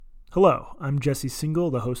Hello, I'm Jesse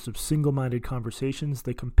Singal, the host of Singal-Minded Conversations,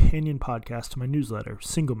 the companion podcast to my newsletter,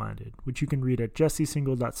 Singal-Minded, which you can read at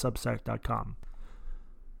jessesingal.substack.com.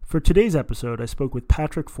 For today's episode, I spoke with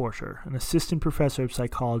Patrick Forscher, an assistant professor of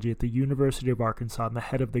psychology at the University of Arkansas and the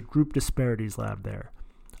head of the Group Disparities Lab there.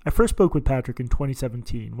 I first spoke with Patrick in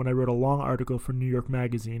 2017 when I wrote a long article for New York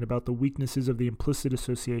Magazine about the weaknesses of the implicit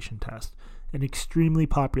association test, an extremely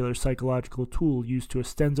popular psychological tool used to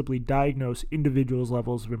ostensibly diagnose individuals'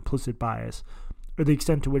 levels of implicit bias, or the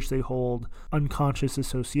extent to which they hold unconscious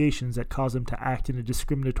associations that cause them to act in a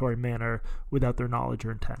discriminatory manner without their knowledge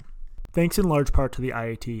or intent. Thanks in large part to the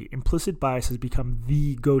IAT, implicit bias has become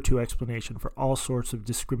the go-to explanation for all sorts of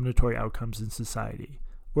discriminatory outcomes in society.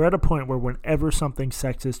 We're at a point where whenever something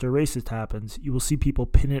sexist or racist happens, you will see people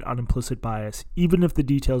pin it on implicit bias, even if the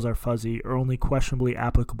details are fuzzy or only questionably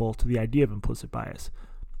applicable to the idea of implicit bias.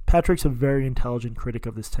 Patrick's a very intelligent critic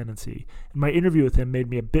of this tendency, and my interview with him made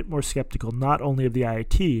me a bit more skeptical not only of the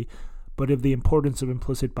IAT, but of the importance of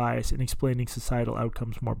implicit bias in explaining societal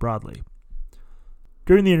outcomes more broadly.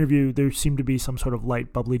 During the interview, there seemed to be some sort of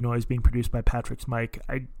light, bubbly noise being produced by Patrick's mic.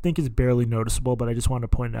 I think it's barely noticeable, but I just wanted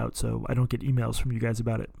to point it out so I don't get emails from you guys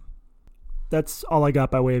about it. That's all I got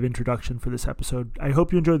by way of introduction for this episode. I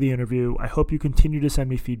hope you enjoyed the interview. I hope you continue to send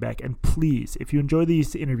me feedback. And please, if you enjoy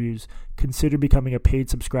these interviews, consider becoming a paid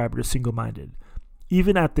subscriber to Singal-Minded.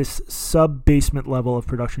 Even at this sub-basement level of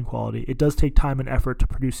production quality, it does take time and effort to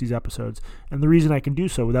produce these episodes, and the reason I can do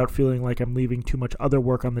so without feeling like I'm leaving too much other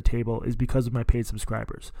work on the table is because of my paid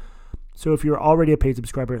subscribers. So if you're already a paid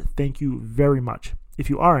subscriber, thank you very much. If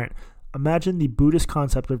you aren't, imagine the Buddhist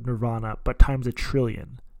concept of nirvana, but times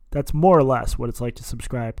 1,000,000,000,000. That's more or less what it's like to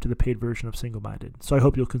subscribe to the paid version of Singal-Minded, so I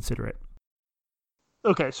hope you'll consider it.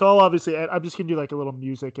 Okay, so I'm just going to do like a little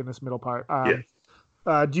music in this middle part. Yeah.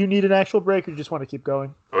 Do you need an actual break, or do you just want to keep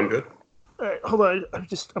going? I'm good. All right, hold on.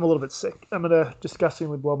 I'm a little bit sick. I'm going to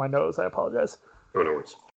disgustingly blow my nose. I apologize. Oh, no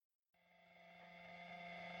worries.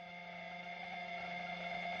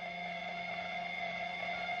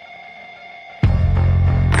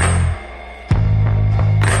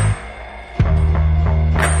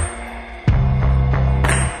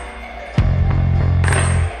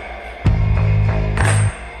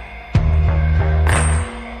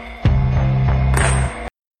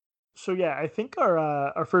 So yeah, I think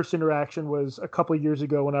our first interaction was a couple of years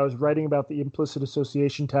ago when I was writing about the implicit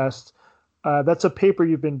association test. That's a paper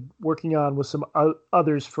you've been working on with some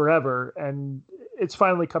others forever, and it's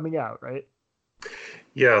finally coming out, right?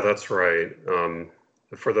 Yeah, that's right.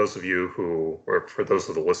 For those of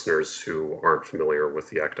the listeners who aren't familiar with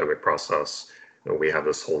the academic process, we have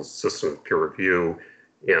this whole system of peer review,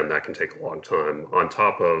 and that can take a long time on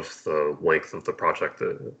top of the length of the project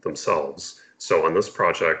themselves. So on this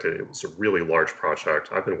project, it was a really large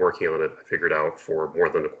project. I've been working on it, I figured out, for more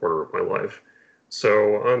than a quarter of my life.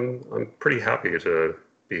 So I'm pretty happy to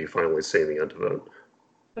be finally seeing the end of it.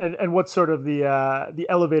 And what's sort of the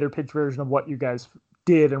elevator pitch version of what you guys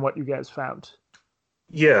did and what you guys found?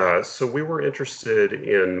 Yeah, so we were interested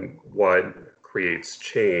in what creates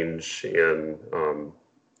change in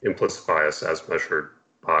implicit bias as measured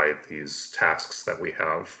by these tasks that we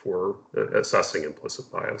have for assessing implicit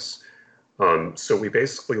bias. So we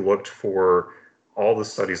basically looked for all the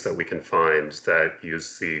studies that we can find that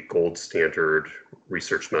use the gold standard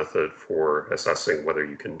research method for assessing whether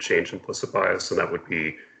you can change implicit bias, and that would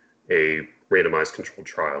be a randomized controlled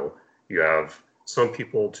trial. You have some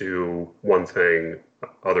people do one thing,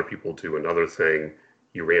 other people do another thing.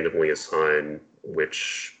 You randomly assign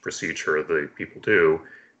which procedure the people do,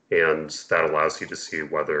 and that allows you to see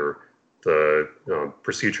whether the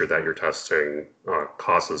procedure that you're testing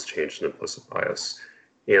causes change in implicit bias.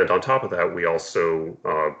 And on top of that, we also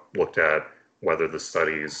looked at whether the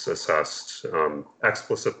studies assessed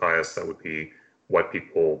explicit bias, that would be what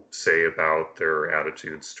people say about their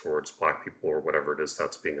attitudes towards Black people or whatever it is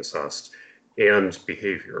that's being assessed, and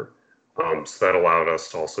behavior. So that allowed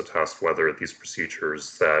us to also test whether these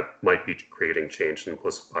procedures that might be creating change in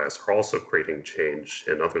implicit bias are also creating change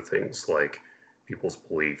in other things like people's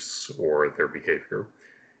beliefs or their behavior.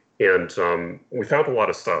 And we found a lot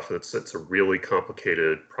of stuff. It's a really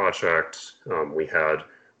complicated project. We had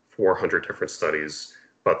 400 different studies,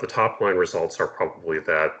 but the top line results are probably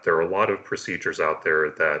that there are a lot of procedures out there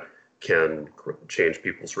that can change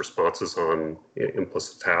people's responses on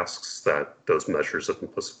implicit tasks, that those measures of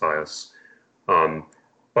implicit bias.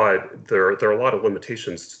 But there are a lot of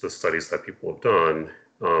limitations to the studies that people have done.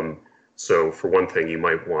 So for one thing, you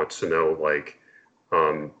might want to know, like,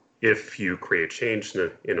 if you create change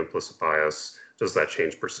in implicit bias, does that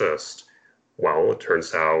change persist? Well, it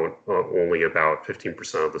turns out only about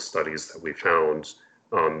 15% of the studies that we found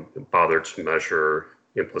bother to measure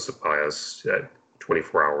implicit bias at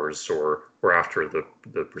 24 hours or after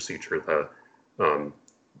the procedure that um,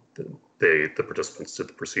 the participants did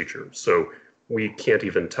the procedure. So we can't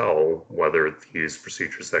even tell whether these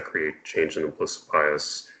procedures that create change in implicit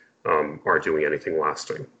bias are doing anything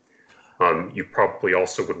lasting. You probably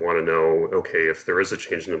also would want to know, okay, if there is a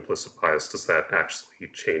change in implicit bias, does that actually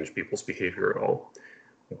change people's behavior at all?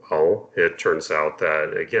 Well, it turns out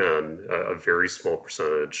that, again, a very small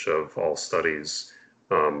percentage of all studies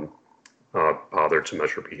bothered to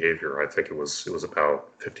measure behavior. I think it was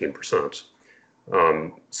about 15%.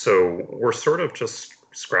 So we're sort of just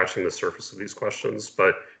scratching the surface of these questions.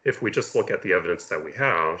 But if we just look at the evidence that we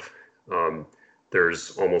have, um,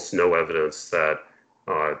 there's almost no evidence that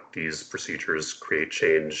these procedures create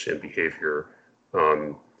change in behavior.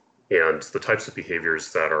 Um, and the types of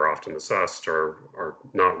behaviors that are often assessed are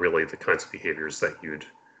not really the kinds of behaviors that you'd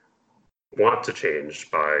want to change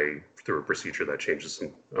through a procedure that changes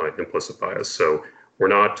implicit bias. So we're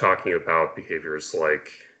not talking about behaviors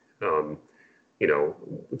like um,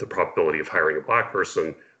 the probability of hiring a Black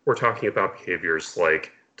person. We're talking about behaviors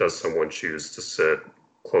like, does someone choose to sit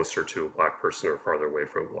closer to a Black person or farther away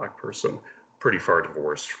from a Black person? Pretty far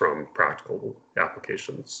divorced from practical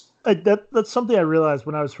applications. That's something I realized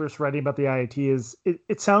when I was first writing about the IIT is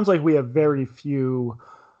it sounds like we have very few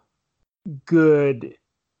good,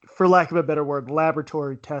 for lack of a better word,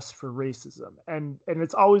 laboratory tests for racism. And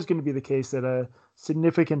it's always going to be the case that a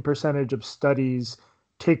significant percentage of studies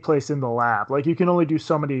take place in the lab. Like you can only do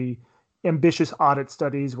so many ambitious audit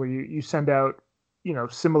studies where you send out,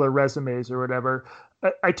 similar resumes or whatever.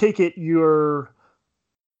 I take it you're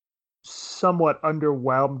somewhat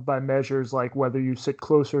underwhelmed by measures like whether you sit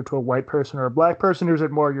closer to a white person or a Black person, or is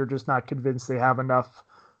it more you're just not convinced they have enough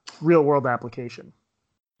real world application?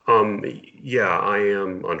 Yeah, I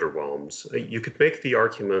am underwhelmed. You could make the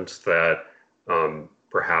argument that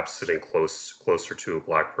perhaps sitting closer to a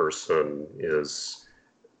Black person is,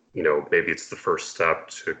 maybe it's the first step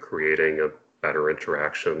to creating a better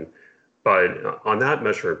interaction. But on that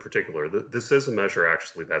measure in particular, this is a measure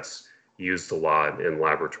actually that's used a lot in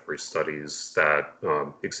laboratory studies that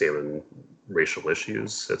examine racial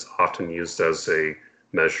issues. It's often used as a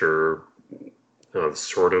measure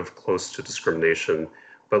sort of close to discrimination,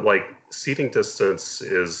 but like seating distance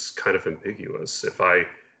is kind of ambiguous. If I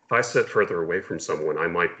sit further away from someone, I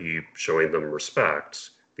might be showing them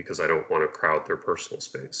respect because I don't want to crowd their personal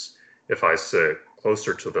space. If I sit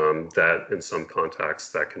closer to them, that in some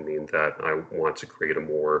contexts that can mean that I want to create a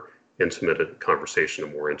more intimate conversation, a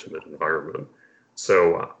more intimate environment.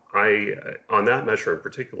 So on that measure in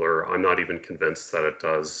particular, I'm not even convinced that it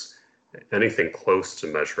does anything close to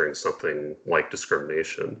measuring something like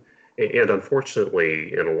discrimination. And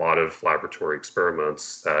unfortunately, in a lot of laboratory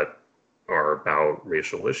experiments that are about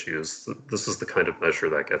racial issues, this is the kind of measure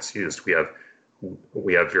that gets used.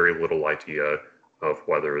 We have very little idea of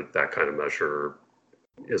whether that kind of measure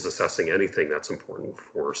is assessing anything that's important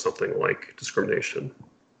for something like discrimination.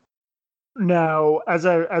 Now, as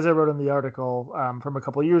I wrote in the article from a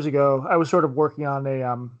couple of years ago, I was sort of working on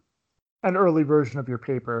an early version of your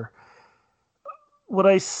paper. What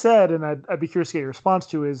I said, and I'd be curious to get your response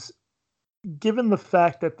to, is given the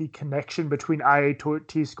fact that the connection between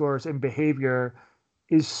IAT scores and behavior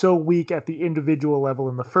is so weak at the individual level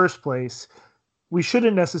in the first place, we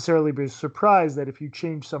shouldn't necessarily be surprised that if you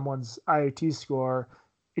change someone's IAT score,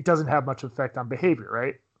 it doesn't have much effect on behavior,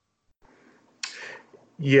 right?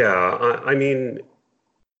 Yeah, I mean,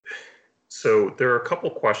 so there are a couple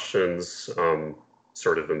questions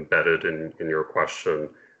sort of embedded in your question.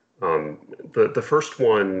 The first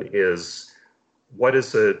one is, what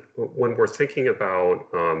is it, when we're thinking about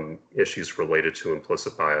issues related to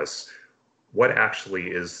implicit bias, what actually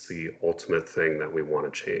is the ultimate thing that we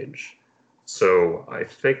want to change? So I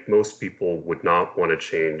think most people would not want to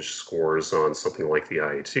change scores on something like the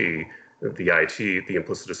IAT. The IAT, the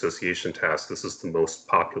implicit association task, this is the most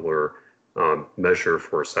popular measure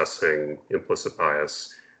for assessing implicit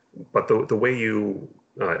bias. But the way you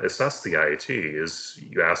assess the IAT is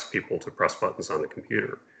you ask people to press buttons on a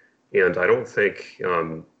computer. And I don't think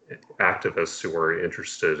activists who are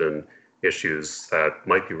interested in issues that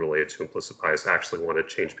might be related to implicit bias actually want to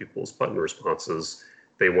change people's button responses.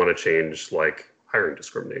 They want to change like hiring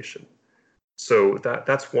discrimination. So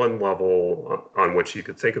that's one level on which you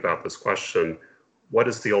could think about this question. What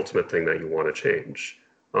is the ultimate thing that you want to change?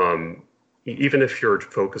 Even if you're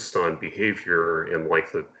focused on behavior and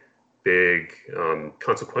like the big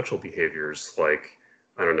consequential behaviors like,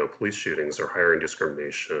 I don't know, police shootings or hiring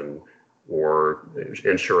discrimination or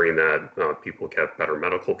ensuring that people get better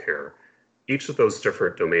medical care, each of those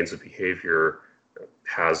different domains of behavior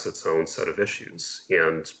has its own set of issues.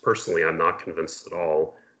 And personally, I'm not convinced at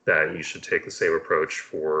all that you should take the same approach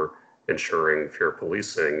for ensuring fair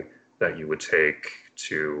policing that you would take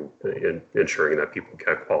to ensuring that people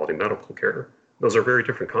get quality medical care. Those are very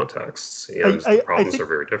different contexts, and the I problems think are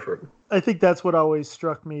very different. I think that's what always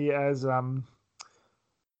struck me as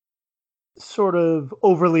sort of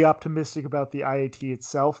overly optimistic about the IAT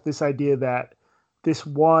itself. This idea that this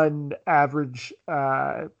one average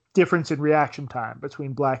difference in reaction time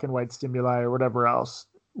between black and white stimuli or whatever else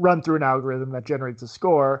run through an algorithm that generates a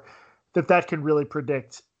score, that can really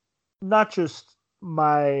predict not just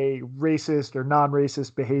my racist or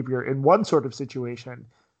non-racist behavior in one sort of situation,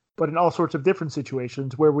 but in all sorts of different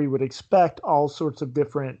situations where we would expect all sorts of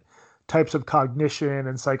different types of cognition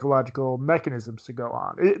and psychological mechanisms to go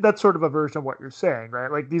on. That's sort of a version of what you're saying,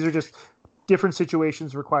 right? Like these are just different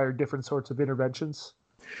situations require different sorts of interventions.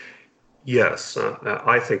 Yes,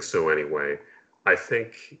 I think so anyway. I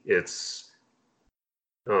think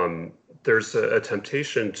there's a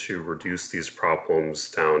temptation to reduce these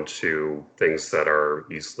problems down to things that are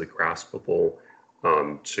easily graspable,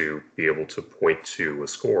 to be able to point to a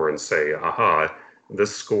score and say, aha,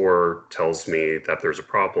 this score tells me that there's a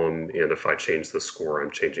problem, and if I change the score,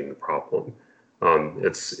 I'm changing the problem.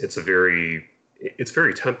 It's very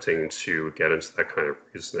tempting to get into that kind of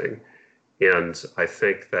reasoning. And I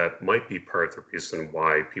think that might be part of the reason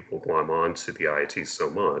why people glom on to the IIT so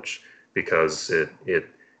much, because it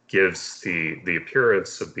gives the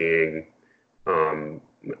appearance of being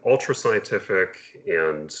ultra scientific,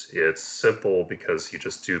 and it's simple because you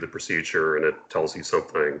just do the procedure and it tells you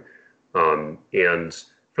something. And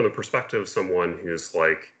from the perspective of someone who's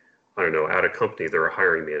like, I don't know, at a company, they're a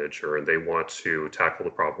hiring manager and they want to tackle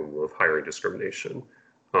the problem of hiring discrimination.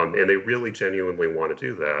 And they really genuinely want to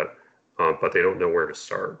do that, but they don't know where to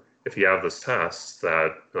start. If you have this test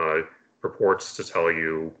that purports to tell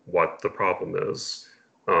you what the problem is,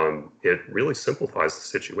 it really simplifies the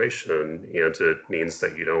situation, and it means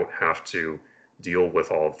that you don't have to deal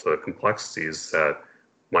with all of the complexities that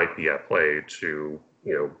might be at play to,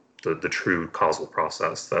 the true causal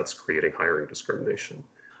process that's creating hiring discrimination.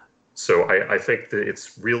 So I think that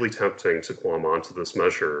it's really tempting to glom onto this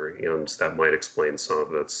measure, and that might explain some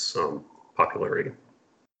of its popularity.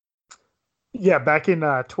 Yeah, back in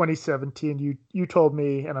 2017, you told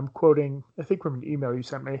me, and I'm quoting, I think from an email you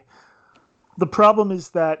sent me, the problem is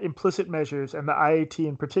that implicit measures, and the IAT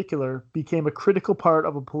in particular, became a critical part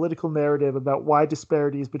of a political narrative about why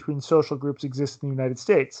disparities between social groups exist in the United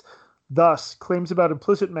States. Thus, claims about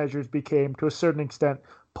implicit measures became, to a certain extent,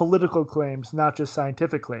 political claims, not just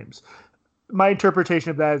scientific claims. My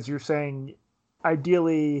interpretation of that is you're saying,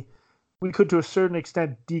 ideally, we could, to a certain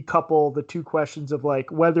extent, decouple the two questions of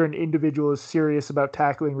like whether an individual is serious about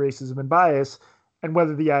tackling racism and bias and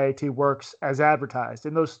whether the IAT works as advertised.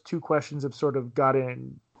 And those two questions have sort of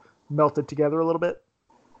gotten melted together a little bit.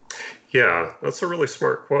 Yeah, that's a really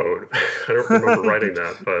smart quote. I don't remember writing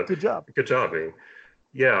that, but good job. Good job, me.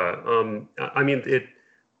 Yeah, I mean it.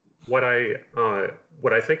 What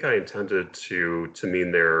I think I intended to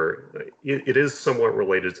mean there, it is somewhat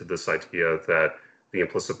related to this idea that the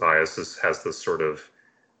implicit bias has this sort of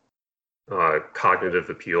cognitive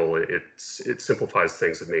appeal. It simplifies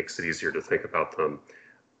things. It makes it easier to think about them.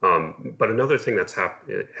 But another thing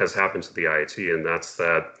has happened to the IIT, and that's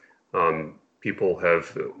that people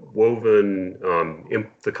have woven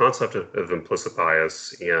the concept of implicit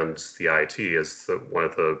bias and the IIT as one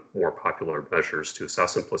of the more popular measures to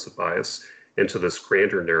assess implicit bias into this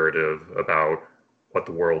grander narrative about what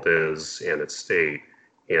the world is and its state,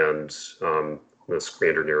 and this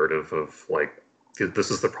grander narrative of like,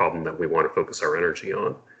 this is the problem that we want to focus our energy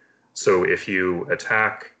on. So if you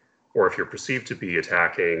attack, or if you're perceived to be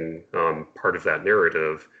attacking part of that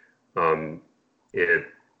narrative,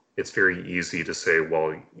 it's very easy to say,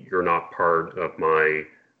 well, you're not part of my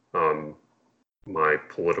my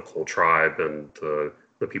political tribe, and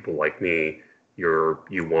the people like me,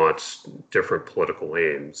 you want different political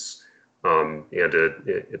aims. And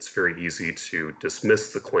it's very easy to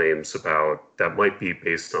dismiss the claims about that might be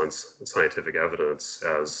based on scientific evidence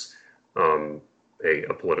as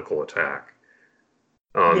a political attack.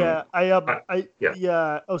 Yeah, Yeah.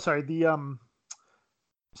 yeah. Oh, sorry. The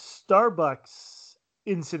Starbucks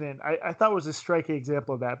incident, I thought was a striking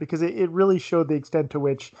example of that because it really showed the extent to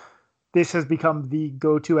which this has become the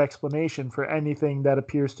go-to explanation for anything that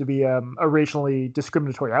appears to be a racially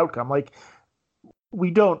discriminatory outcome. Like, we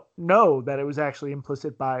don't know that it was actually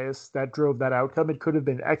implicit bias that drove that outcome. It could have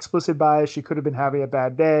been explicit bias. She could have been having a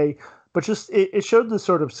bad day, but just it showed the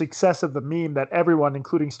sort of success of the meme that everyone,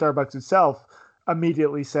 including Starbucks itself,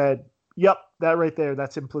 immediately said, "Yep, that right there,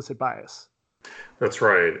 that's implicit bias." That's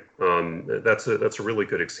right. That's a really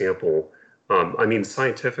good example. I mean,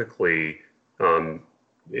 scientifically, um,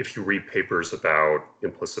 if you read papers about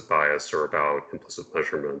implicit bias or about implicit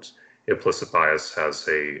measurement, implicit bias has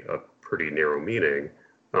a pretty narrow meaning.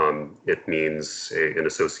 It means an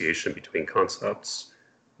association between concepts,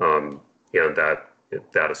 and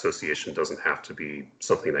that association doesn't have to be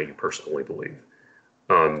something that you personally believe.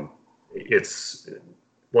 Um, it's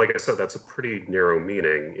like I said, that's a pretty narrow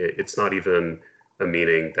meaning. It's not even a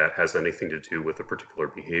meaning that has anything to do with a particular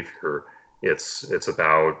behavior. It's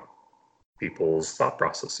about people's thought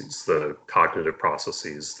processes, the cognitive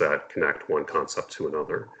processes that connect one concept to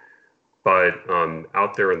another. But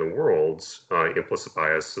out there in the world, implicit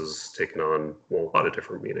bias has taken on, well, a lot of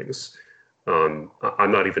different meanings. I'm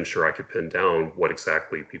not even sure I could pin down what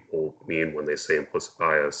exactly people mean when they say implicit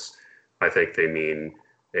bias. I think they mean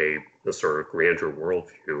a sort of grander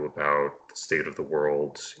worldview about the state of the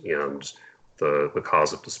world and the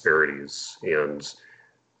cause of disparities. And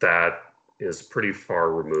that is pretty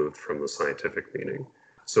far removed from the scientific meaning.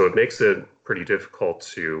 So it makes it pretty difficult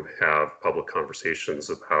to have public conversations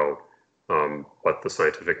about what the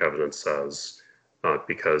scientific evidence says,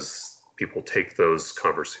 because people take those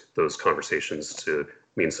conversations to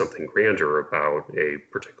mean something grander about a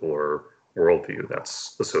particular worldview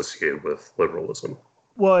that's associated with liberalism.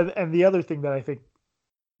 Well, and the other thing that I think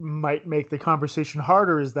might make the conversation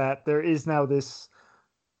harder is that there is now this.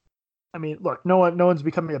 I mean, look, no one's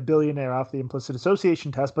becoming a billionaire off the implicit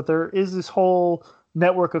association test, but there is this whole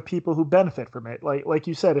network of people who benefit from it. Like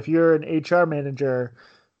you said, if you're an HR manager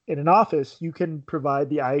in an office, you can provide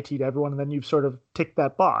the IIT to everyone, and then you've sort of ticked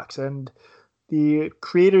that box. And the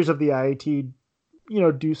creators of the IIT,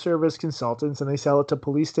 do serve as consultants, and they sell it to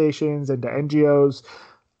police stations and to NGOs.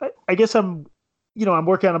 I guess I'm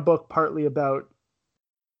working on a book partly about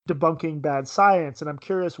debunking bad science, and I'm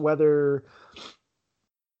curious whether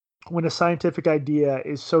when a scientific idea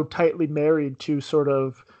is so tightly married to sort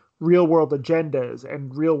of real world agendas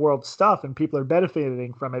and real world stuff and people are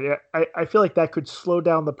benefiting from it, I feel like that could slow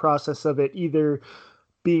down the process of it either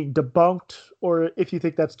being debunked, or if you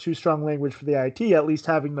think that's too strong language for the IT, at least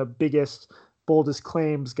having the biggest, boldest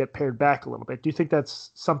claims get pared back a little bit. Do you think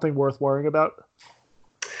that's something worth worrying about?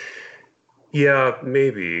 Yeah,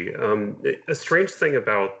 maybe. A strange thing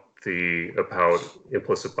about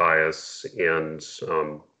implicit bias and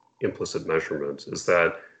implicit measurement is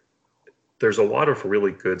that there's a lot of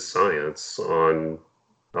really good science on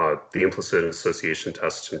the implicit association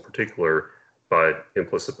test in particular, but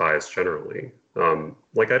implicit bias generally.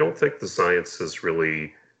 Like, I don't think the science is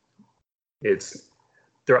really, it's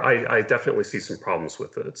there. I definitely see some problems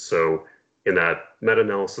with it. So, in that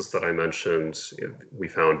meta-analysis that I mentioned, we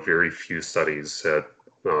found very few studies that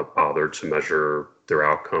bothered to measure their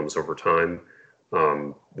outcomes over time.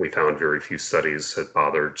 We found very few studies that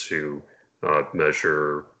bothered to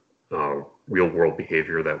measure real world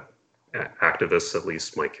behavior that activists at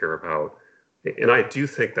least might care about. And I do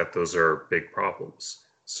think that those are big problems.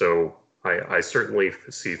 So I certainly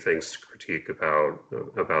see things to critique about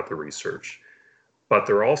the research. But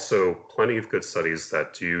there are also plenty of good studies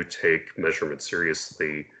that do take measurement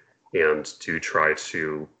seriously and do try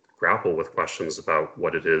to grapple with questions about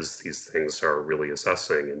what it is these things are really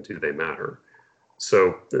assessing and do they matter.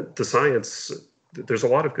 So the science, there's a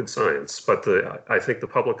lot of good science, but I think the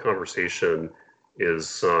public conversation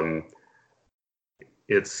is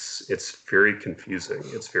it's very confusing.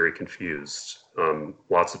 It's very confused.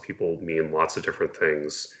 Lots of people mean lots of different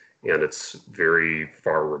things, and it's very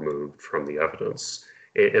far removed from the evidence.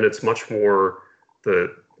 And it's much more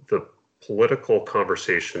the political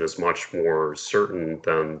conversation is much more certain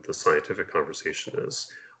than the scientific conversation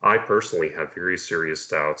is. I personally have very serious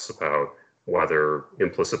doubts about whether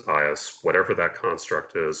implicit bias, whatever that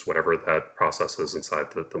construct is, whatever that process is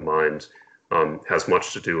inside the mind, has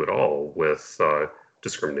much to do at all with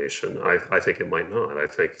discrimination. I think it might not. I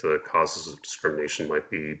think the causes of discrimination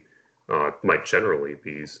might generally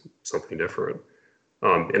be something different.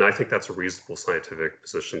 And I think that's a reasonable scientific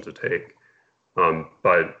position to take.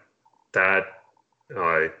 But that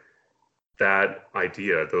uh, that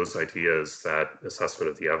idea, those ideas, that assessment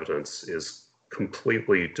of the evidence is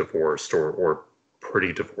completely divorced, or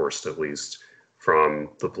pretty divorced at least, from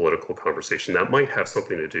the political conversation. That might have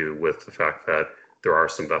something to do with the fact that there are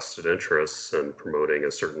some vested interests in promoting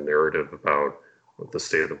a certain narrative about the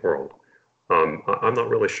state of the world. I'm not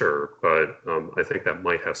really sure, but I think that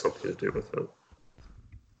might have something to do with it.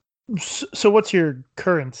 So, what's your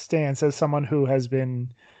current stance as someone who has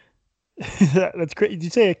been? That's great. Did you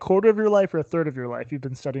say a quarter of your life or a third of your life you've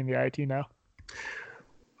been studying the IT now?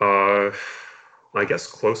 Uh, I guess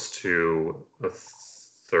close to a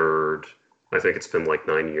third. I think it's been like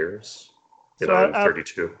 9 years, and So I'm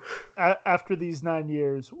 32. after these 9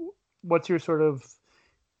 years, what's your sort of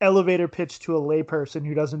elevator pitch to a layperson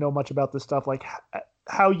who doesn't know much about this stuff? Like,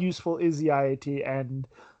 how useful is the IAT, and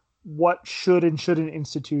what should and shouldn't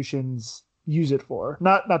institutions use it for?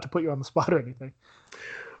 Not to put you on the spot or anything.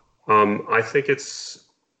 I think it's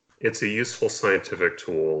a useful scientific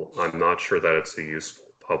tool. I'm not sure that it's a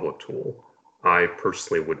useful public tool. I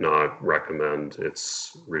personally would not recommend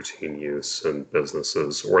its routine use in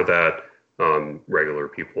businesses, or that regular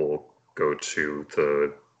people go to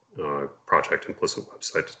the Project Implicit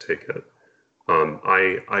website to take it.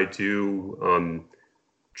 I do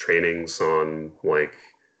trainings on like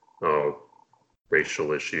uh,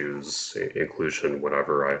 racial issues, inclusion,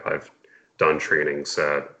 whatever. I've done trainings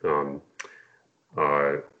at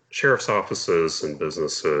uh, sheriff's offices and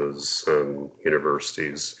businesses and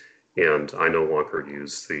universities, and I no longer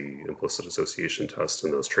use the implicit association test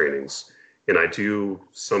in those trainings. And I do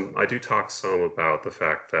talk some about the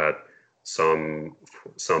fact that some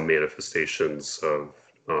some manifestations of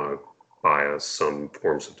bias, some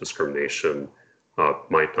forms of discrimination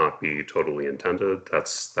might not be totally intended.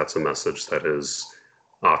 That's a message that is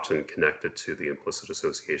often connected to the implicit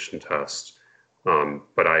association test.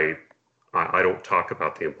 But I don't talk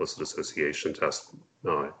about the implicit association test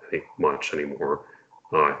much anymore.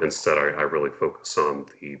 Instead, I really focus on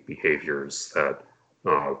the behaviors that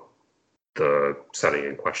the setting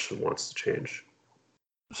in question wants to change.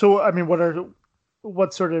 So, I mean,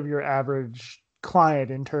 what's sort of your average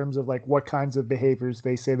client in terms of like what kinds of behaviors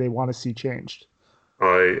they say they want to see changed?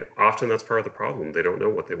 Often that's part of the problem. They don't know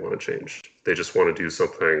what they want to change. They just want to do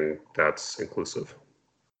something that's inclusive.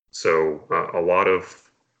 So a lot of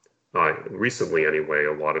recently anyway,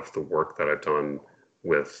 a lot of the work that I've done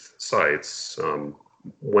with sites,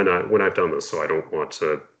 when I've done this, so I don't want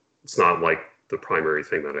to, it's not like the primary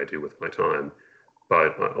thing that I do with my time,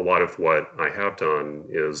 but a lot of what I have done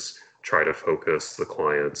is try to focus the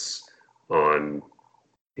clients on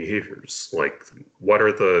behaviors, like what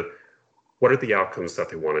are the what are the outcomes that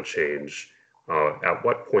they want to change? At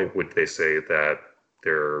what point would they say that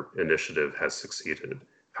their initiative has succeeded?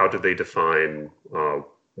 How do they define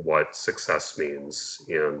what success means,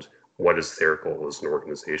 and what is their goal as an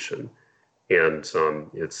organization? And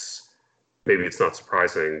maybe it's not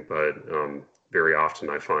surprising, but very often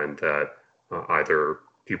I find that either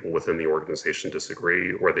people within the organization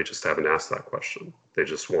disagree, or they just haven't asked that question. They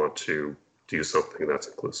just want to do something that's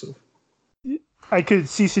inclusive. I could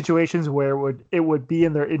see situations where it would be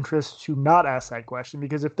in their interest to not ask that question,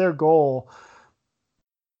 because if their goal,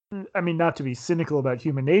 I mean, not to be cynical about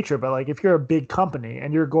human nature, but like if you're a big company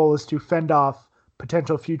and your goal is to fend off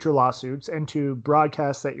potential future lawsuits and to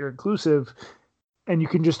broadcast that you're inclusive, and you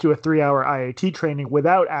can just do a 3-hour IAT training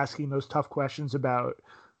without asking those tough questions about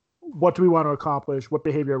what do we want to accomplish, what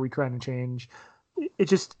behavior are we trying to change,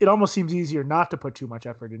 it almost seems easier not to put too much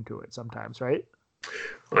effort into it sometimes, right?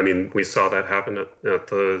 I mean, we saw that happen at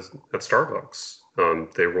Starbucks.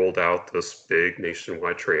 They rolled out this big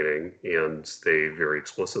nationwide training, and they very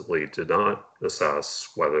explicitly did not assess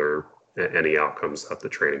whether any outcomes that the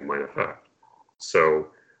training might affect. So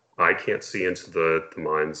I can't see into the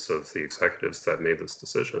minds of the executives that made this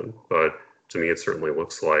decision, but to me, it certainly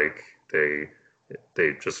looks like they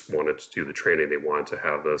just wanted to do the training. They wanted to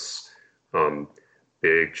have this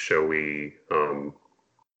big, showy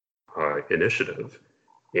initiative,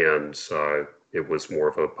 and it was more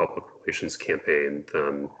of a public relations campaign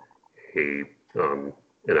than a an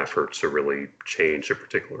effort to really change a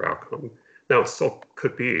particular outcome. Now, it still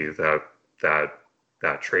could be that that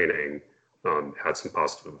that training had some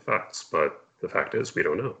positive effects, but the fact is we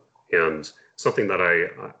don't know. And something that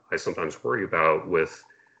I sometimes worry about with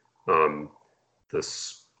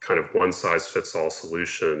this kind of one size fits all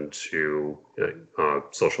solution to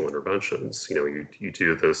social interventions. You know, you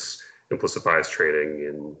do this implicit bias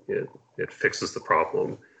training and it fixes the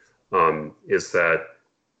problem. Is that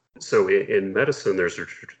so? In medicine, there's a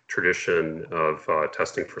tradition of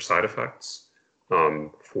testing for side effects,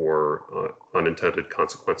 for unintended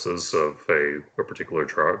consequences of a particular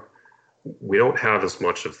drug. We don't have as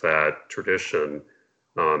much of that tradition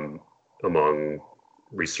among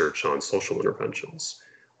research on social interventions.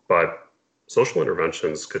 But social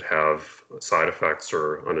interventions could have side effects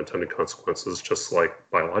or unintended consequences just like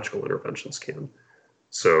biological interventions can.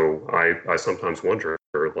 So I sometimes wonder,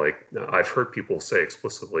 like, I've heard people say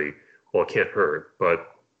explicitly, well, it can't hurt,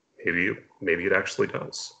 but maybe it actually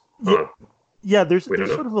does. Yeah, yeah. There's We don't there's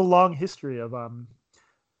know. sort of a long history of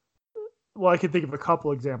well, I can think of a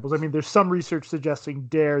couple examples. I mean, there's some research suggesting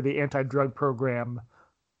DARE, the anti-drug program,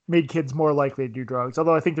 made kids more likely to do drugs.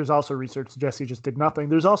 Although I think there's also research suggesting it just did nothing.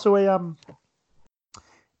 There's also a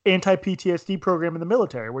anti-PTSD program in the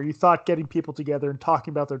military where you thought getting people together and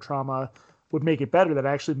talking about their trauma would make it better, that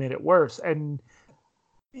actually made it worse. And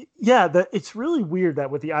yeah, it's really weird that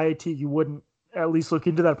with the IAT you wouldn't at least look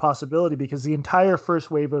into that possibility, because the entire first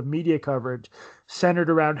wave of media coverage centered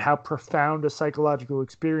around how profound a psychological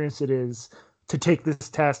experience it is to take this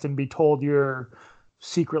test and be told you're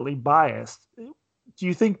secretly biased. Do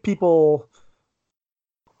you think people,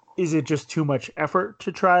 is it just too much effort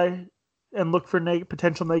to try and look for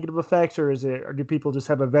potential negative effects, or do people just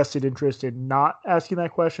have a vested interest in not asking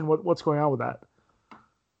that question? What's going on with that?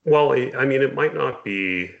 Well, I mean, it might not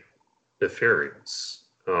be nefarious.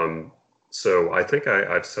 So I think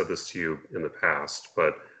I've said this to you in the past,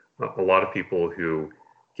 but a lot of people who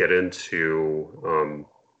get into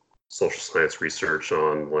social science research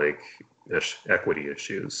on like equity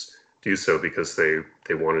issues do so because they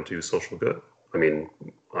want to do social good. I mean,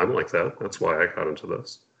 I'm like that. That's why I got into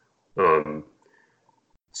this. Um,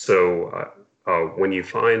 so when you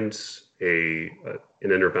find an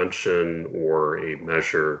intervention or a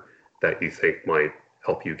measure that you think might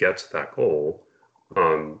help you get to that goal,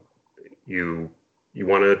 um, you you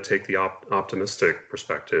want to take the optimistic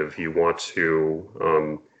perspective. You want to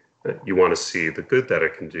see the good that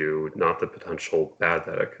it can do, not the potential bad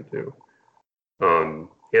that it can do.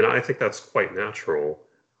 And I think that's quite natural.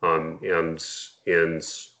 And in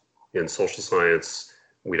social science,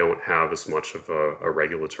 we don't have as much of a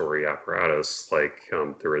regulatory apparatus like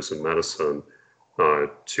there is in medicine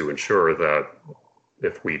to ensure that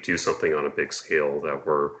if we do something on a big scale, that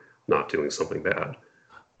we're not doing something bad.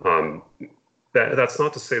 Um, that's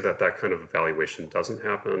not to say that that kind of evaluation doesn't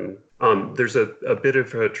happen. There's a bit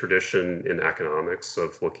of a tradition in economics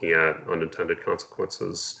of looking at unintended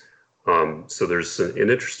consequences. So there's an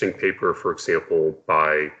interesting paper, for example,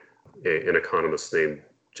 by an economist named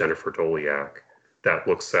Jennifer Doliak that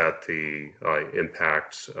looks at the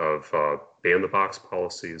impact of ban the box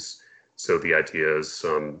policies. So the idea is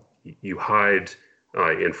you hide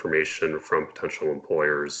information from potential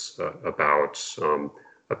employers about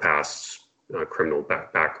a past criminal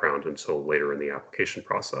background until later in the application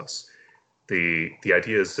process. The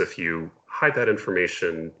idea is if you hide that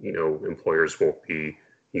information, employers won't be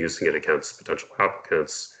using it against potential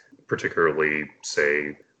applicants, particularly,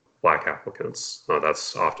 say, Black applicants.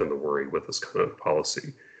 That's often the worry with this kind of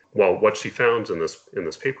policy. Well, what she found in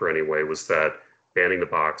this paper anyway was that banning the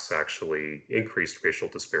box actually increased racial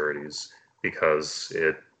disparities because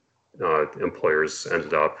employers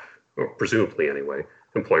ended up, or presumably anyway,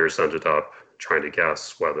 employers ended up trying to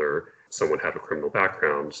guess whether someone had a criminal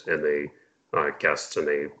background, and they guessed in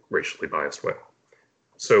a racially biased way.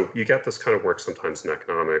 So you get this kind of work sometimes in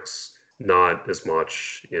economics, not as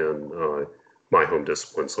much in my home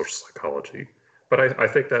discipline, social psychology. But I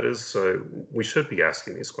think that is, we should be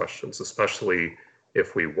asking these questions, especially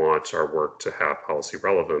if we want our work to have policy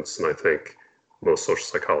relevance. And I think most social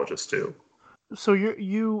psychologists do. So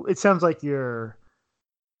it sounds like you're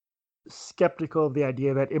skeptical of the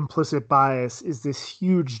idea that implicit bias is this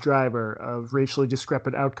huge driver of racially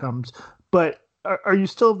discrepant outcomes. But are you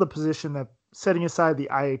still of the position that, setting aside the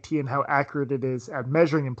IAT and how accurate it is at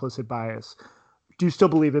measuring implicit bias, do you still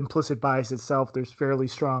believe implicit bias itself, there's fairly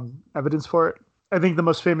strong evidence for it? I think the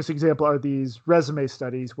most famous example are these resume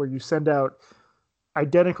studies where you send out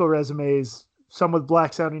identical resumes, some with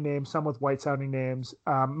black sounding names, some with white sounding names.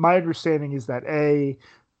 My understanding is that A,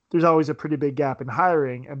 there's always a pretty big gap in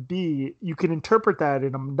hiring, and B, you can interpret that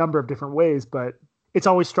in a number of different ways, but it's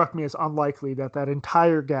always struck me as unlikely that that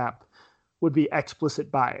entire gap would be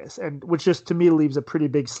explicit bias, and which just to me leaves a pretty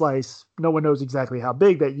big slice. No one knows exactly how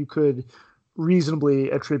big that you could reasonably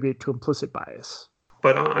attribute to implicit bias.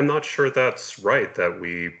 But I'm not sure that's right, that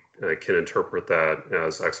we can interpret that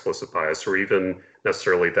as explicit bias, or even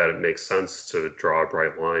necessarily that it makes sense to draw a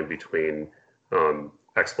bright line between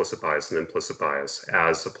explicit bias and implicit bias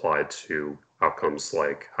as applied to outcomes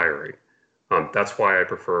like hiring. That's why I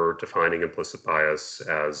prefer defining implicit bias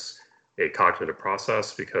as a cognitive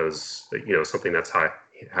process, because something that's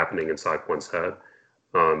happening inside one's head.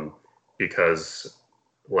 Because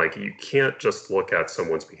like you can't just look at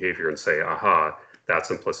someone's behavior and say, aha,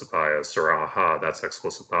 that's implicit bias, or aha, that's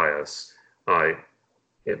explicit bias.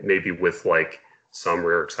 It may be with like some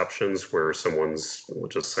rare exceptions where someone's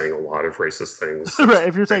just saying a lot of racist things. Right.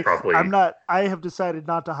 If you're saying, I have decided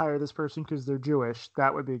not to hire this person because they're Jewish,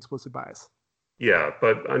 that would be explicit bias. Yeah,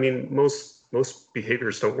 but I mean, most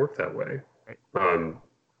behaviors don't work that way. Right.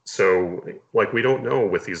 So like we don't know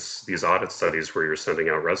with these audit studies where you're sending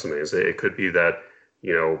out resumes. It could be that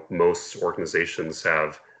most organizations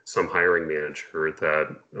have some hiring manager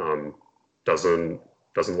that doesn't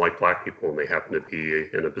like Black people, and they happen to be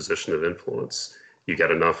in a position of influence. you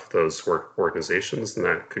get enough of those organizations, and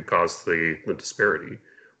that could cause the disparity.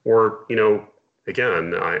 Or,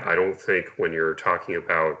 again, I don't think when you're talking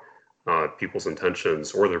about people's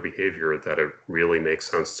intentions or their behavior that it really makes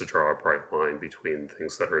sense to draw a bright line between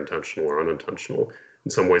things that are intentional or unintentional.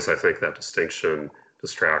 In some ways, I think that distinction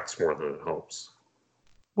distracts more than it helps.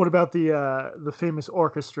 What about the famous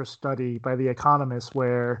orchestra study by The Economist,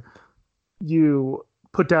 where you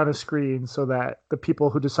put down a screen so that the people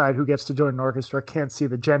who decide who gets to join an orchestra can't see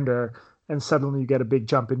the gender, and suddenly you get a big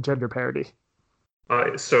jump in gender parity?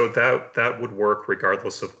 So that would work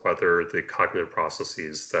regardless of whether the cognitive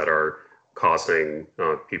processes that are causing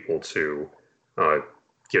people to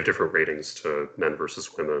give different ratings to men versus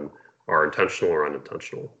women are intentional or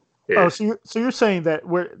unintentional. So you're saying that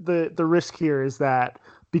where the risk here is that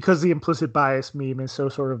because the implicit bias meme is so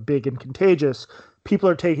sort of big and contagious, people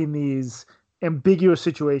are taking these ambiguous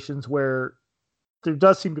situations where there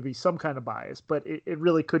does seem to be some kind of bias, but it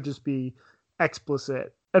really could just be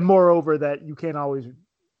explicit. And moreover, that you can't always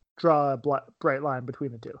draw a bright line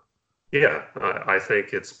between the two. Yeah, I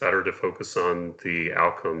think it's better to focus on the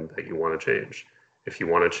outcome that you want to change. If you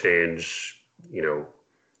want to change,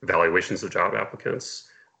 evaluations of job applicants,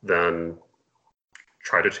 then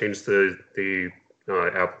try to change the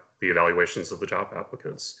evaluations of the job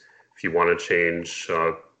applicants. If you want to change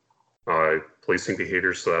policing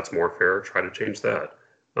behavior so that's more fair, try to change that.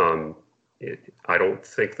 I don't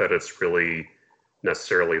think that it's really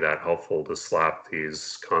necessarily that helpful to slap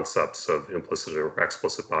these concepts of implicit or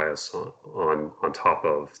explicit bias on top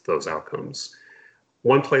of those outcomes.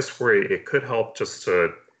 One place where it could help just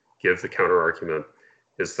to give the counter argument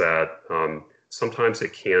is that sometimes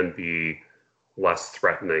it can be less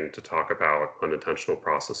threatening to talk about unintentional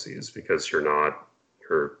processes because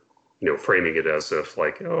you're framing it as if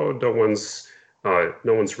like, oh, no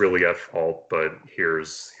one's really at fault, but here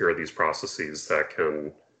are these processes that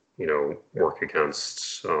can work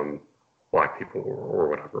against Black people or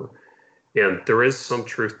whatever. And there is some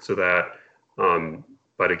truth to that.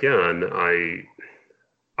 But again,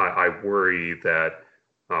 I worry that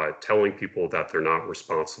telling people that they're not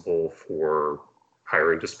responsible for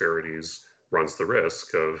hiring disparities runs the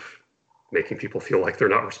risk of making people feel like they're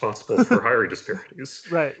not responsible for hiring disparities.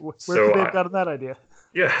 Right. Where could they have gotten that idea?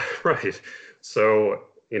 Yeah, right. So,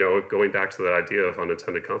 going back to that idea of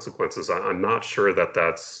unintended consequences, I'm not sure that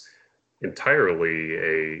that's entirely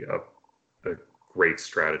a great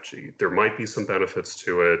strategy. There might be some benefits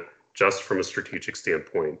to it just from a strategic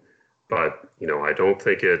standpoint, but I don't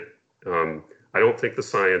think the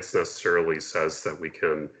science necessarily says that we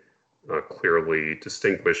can clearly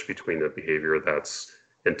distinguish between a behavior that's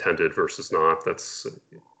intended versus not.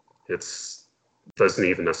 It doesn't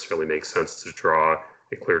even necessarily make sense to draw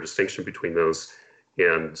a clear distinction between those,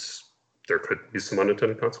 and there could be some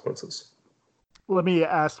unintended consequences. Let me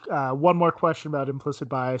ask one more question about implicit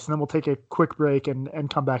bias, and then we'll take a quick break and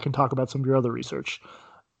come back and talk about some of your other research.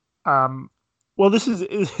 Well, this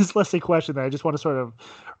is less a question that I just want to sort of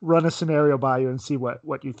run a scenario by you and see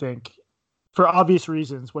what you think. For obvious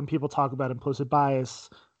reasons, when people talk about implicit bias,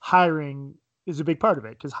 hiring is a big part of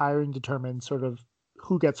it because hiring determines sort of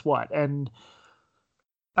who gets what. And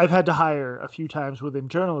I've had to hire a few times within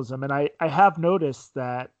journalism, and I have noticed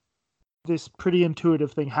that this pretty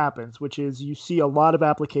intuitive thing happens, which is you see a lot of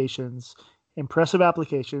applications, impressive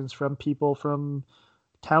applications from people from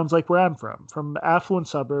towns like where I'm from affluent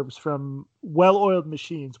suburbs, from well-oiled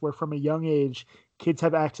machines, where from a young age, kids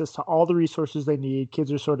have access to all the resources they need.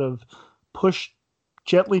 Kids are sort of pushed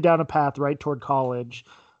gently down a path right toward college.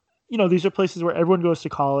 These are places where everyone goes to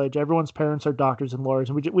college. Everyone's parents are doctors and lawyers,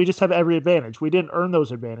 and we just have every advantage. We didn't earn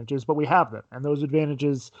those advantages, but we have them, and those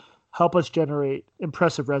advantages help us generate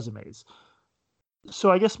impressive resumes. So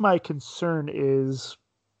I guess my concern is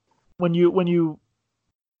when you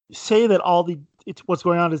say that what's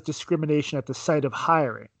going on is discrimination at the site of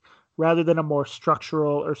hiring, rather than a more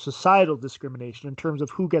structural or societal discrimination in terms of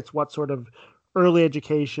who gets what sort of early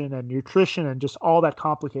education and nutrition and just all that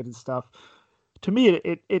complicated stuff. To me,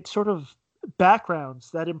 it sort of backgrounds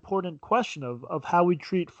that important question of how we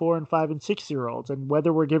treat 4 and 5 and 6-year-olds and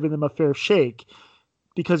whether we're giving them a fair shake,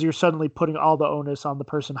 because you're suddenly putting all the onus on the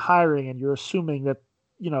person hiring and you're assuming that,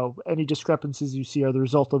 any discrepancies you see are the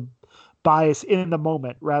result of bias in the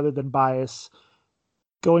moment rather than bias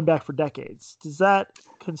going back for decades. Does that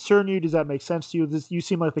concern you? Does that make sense to you? You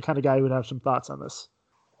seem like the kind of guy who would have some thoughts on this.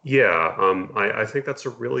 Yeah, I think that's a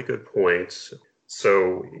really good point.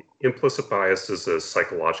 So implicit bias is a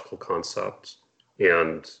psychological concept,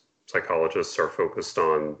 and psychologists are focused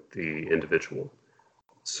on the individual.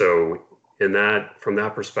 So from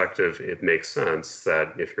that perspective, it makes sense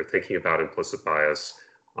that if you're thinking about implicit bias,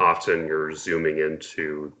 often you're zooming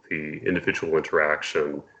into the individual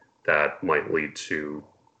interaction that might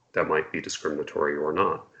be discriminatory or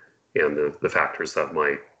not, and the factors that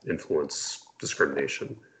might influence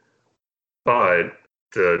discrimination. But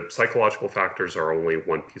the psychological factors are only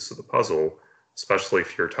one piece of the puzzle, especially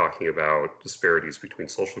if you're talking about disparities between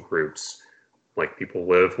social groups. Like, people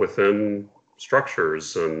live within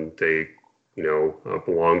structures and they,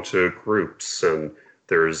 belong to groups. And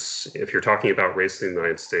if you're talking about race in the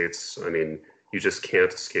United States, I mean, you just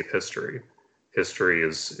can't escape history. History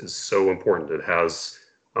is so important. It has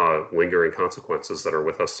lingering consequences that are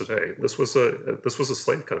with us today. This was a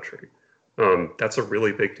slave country. That's a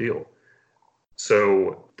really big deal.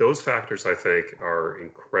 So those factors, I think, are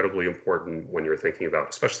incredibly important when you're thinking about,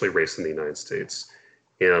 especially race in the United States.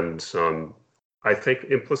 And I think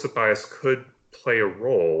implicit bias could play a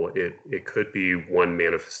role. It could be one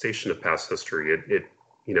manifestation of past history.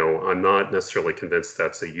 I'm not necessarily convinced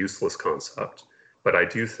that's a useless concept, but I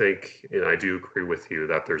do think, and I do agree with you,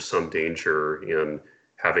 that there's some danger in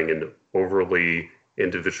having an overly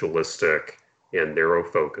individualistic and narrow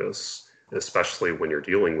focus, especially when you're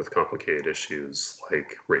dealing with complicated issues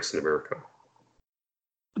like race in America.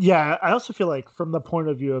 Yeah, I also feel like from the point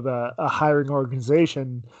of view of a hiring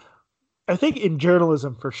organization, I think in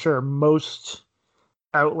journalism, for sure, most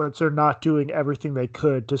outlets are not doing everything they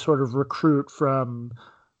could to sort of recruit from,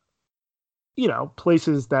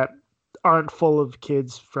 places that aren't full of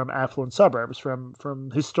kids from affluent suburbs,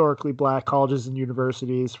 from historically Black colleges and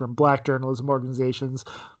universities, from Black journalism organizations.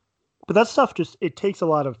 But that stuff it takes a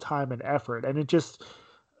lot of time and effort. And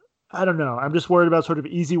I don't know. I'm just worried about sort of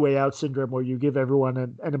easy way out syndrome where you give everyone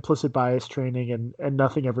an implicit bias training and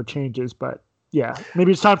nothing ever changes. But yeah,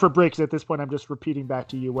 maybe it's time for breaks. At this point, I'm just repeating back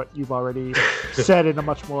to you what you've already said in a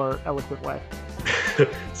much more eloquent way.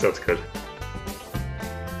 Sounds good.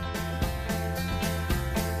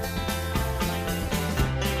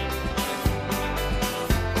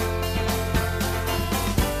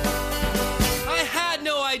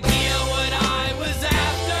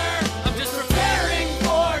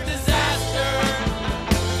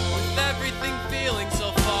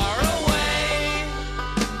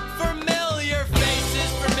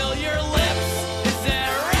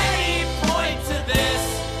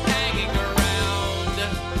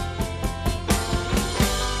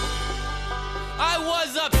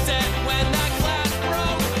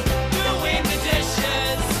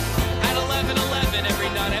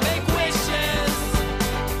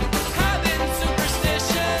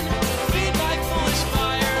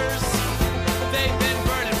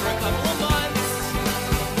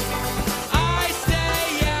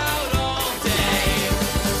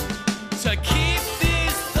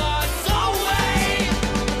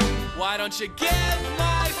 You give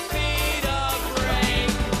my feet a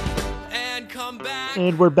break and come back.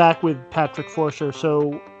 And we're back with Patrick Forscher.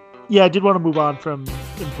 So, yeah, I did want to move on from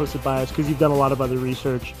implicit bias because you've done a lot of other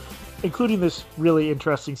research, including this really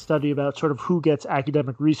interesting study about sort of who gets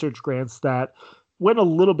academic research grants that went a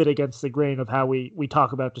little bit against the grain of how we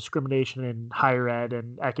talk about discrimination in higher ed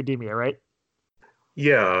and academia, right?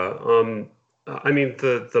 Yeah. I mean,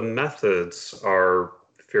 the methods are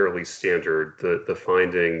fairly standard. The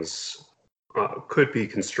findings could be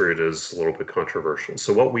construed as a little bit controversial.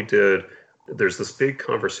 So what we did, there's this big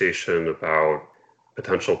conversation about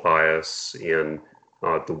potential bias in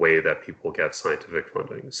the way that people get scientific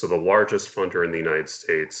funding. So the largest funder in the United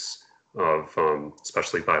States of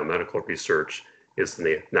especially biomedical research is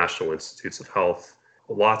the National Institutes of Health.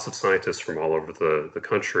 Lots of scientists from all over the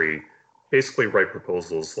country basically write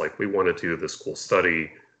proposals like, we want to do this cool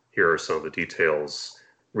study, here are some of the details,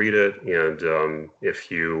 read it, and if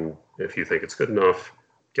you think it's good enough,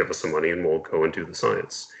 give us some money and we'll go and do the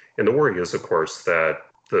science. And the worry is, of course, that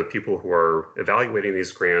the people who are evaluating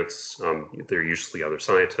these grants, they're usually other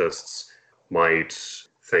scientists, might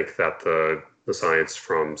think that the science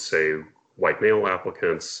from, say, white male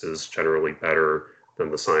applicants is generally better than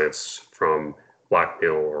the science from Black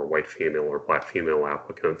male or white female or Black female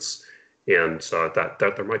applicants. And that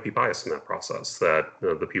there might be bias in that process, that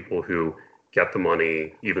the people who get the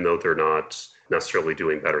money, even though they're not necessarily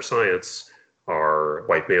doing better science, are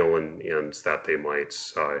white male, and that they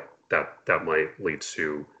might that might lead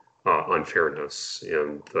to unfairness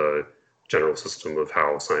in the general system of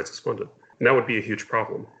how science is funded. And that would be a huge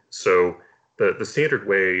problem. So the standard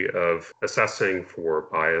way of assessing for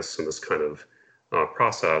bias in this kind of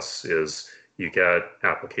process is you get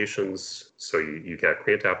applications, so you get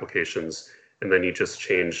grant applications, and then you just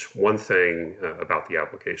change one thing about the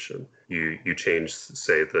application. You change,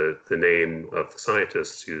 say, the name of the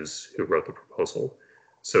scientist who wrote the proposal.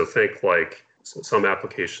 So think like some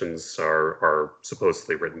applications are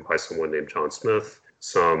supposedly written by someone named John Smith.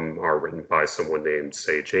 Some are written by someone named,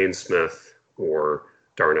 say, Jane Smith or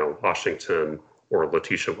Darnell Washington or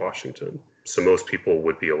Letitia Washington. So most people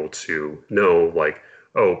would be able to know, like,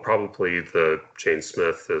 oh, probably the Jane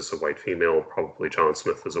Smith is a white female, probably John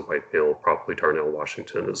Smith is a white male, probably Darnell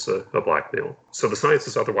Washington is a black male. So the science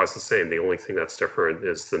is otherwise the same. The only thing that's different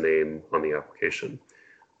is the name on the application.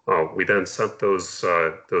 We then sent those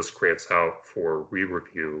grants out for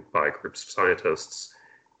re-review by groups of scientists,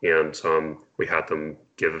 and we had them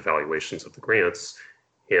give evaluations of the grants.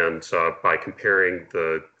 And by comparing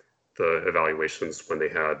the evaluations when the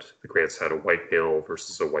grants had a white male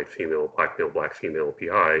versus a white female, black female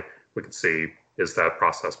PI, we could see, is that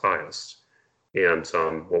process biased? And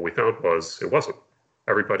what we found was it wasn't.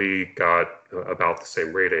 Everybody got about the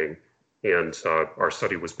same rating, and our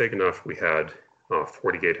study was big enough. We had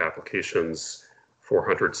 48 applications,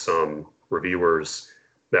 400 some reviewers,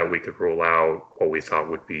 that we could rule out what we thought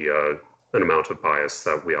would be an amount of bias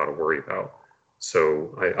that we ought to worry about.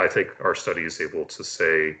 So I think our study is able to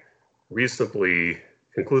say reasonably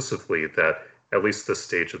conclusively that at least this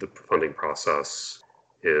stage of the funding process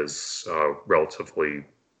is relatively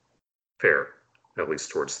fair, at least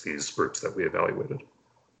towards these groups that we evaluated.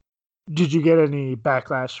 Did you get any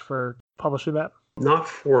backlash for publishing that? Not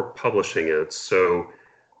for publishing it. So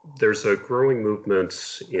there's a growing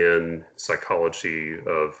movement in psychology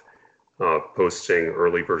of posting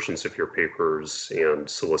early versions of your papers and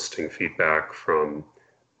soliciting feedback from,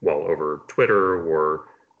 well, over Twitter or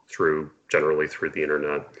generally through the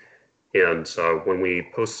internet. And when we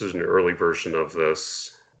posted an early version of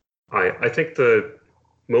this, I think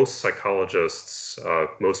most psychologists,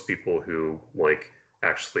 most people who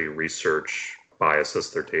actually research bias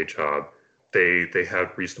as their day job, they had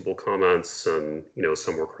reasonable comments, and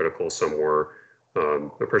some were critical, some were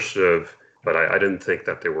appreciative, but I didn't think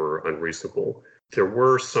that they were unreasonable. There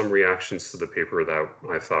were some reactions to the paper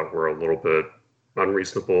that I thought were a little bit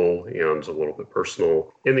unreasonable and a little bit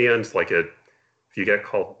personal. In the end, if you get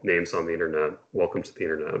called names on the internet, welcome to the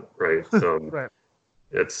internet, right? Right.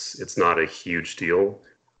 It's not a huge deal,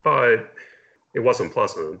 but it wasn't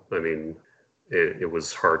pleasant. I mean, it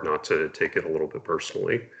was hard not to take it a little bit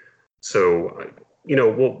personally. So,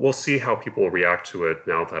 we'll see how people react to it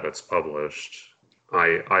now that it's published.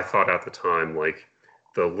 I thought at the time,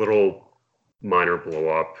 the little minor blow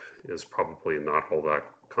up is probably not all that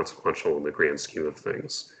consequential in the grand scheme of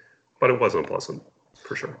things, but it was unpleasant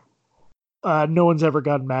for sure. No one's ever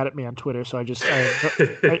gotten mad at me on Twitter, so I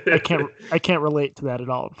can't relate to that at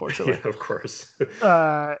all, unfortunately. Yeah, of course.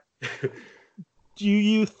 Do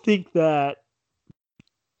you think that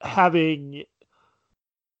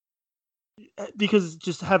because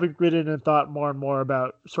just having written and thought more and more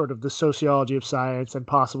about sort of the sociology of science and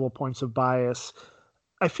possible points of bias,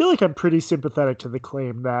 I feel like I'm pretty sympathetic to the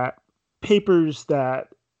claim that papers that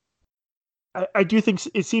I do think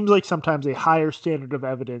it seems like sometimes a higher standard of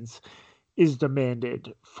evidence is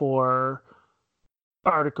demanded for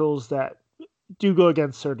articles that do go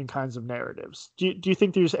against certain kinds of narratives. Do you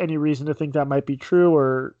think there's any reason to think that might be true,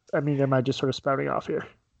 or am I just sort of spouting off here?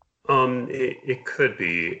 It could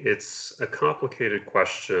be. It's a complicated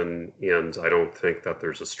question, and I don't think that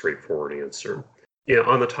there's a straightforward answer. Yeah,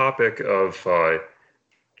 on the topic of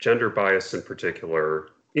gender bias in particular,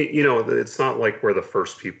 it's not like we're the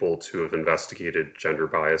first people to have investigated gender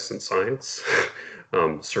bias in science.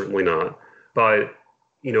 Certainly not. But,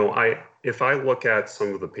 if I look at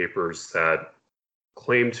some of the papers that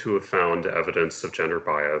claim to have found evidence of gender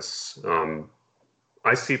bias,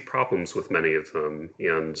 I see problems with many of them,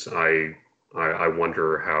 and I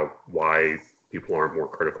wonder why people aren't more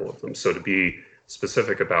critical of them. So to be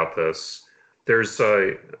specific about this, there's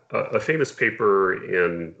a famous paper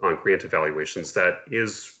on grant evaluations that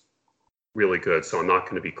is really good. So I'm not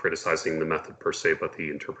going to be criticizing the method per se, but the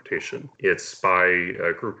interpretation. It's by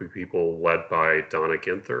a group of people led by Donna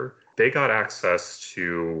Ginther. They got access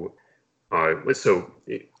to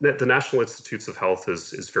the National Institutes of Health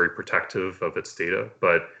is very protective of its data,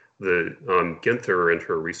 but the Ginther and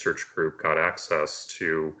her research group got access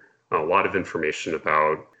to a lot of information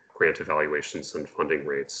about grant evaluations and funding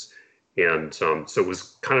rates. And so it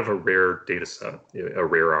was kind of a rare data set, a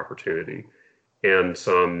rare opportunity. And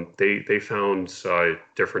they found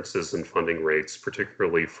differences in funding rates,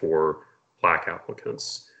 particularly for Black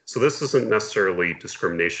applicants. So this isn't necessarily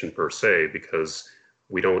discrimination per se, because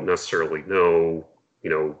we don't necessarily know,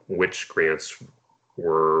 which grants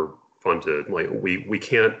were funded. We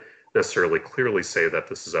can't necessarily clearly say that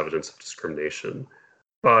this is evidence of discrimination,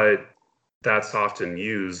 but that's often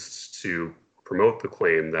used to promote the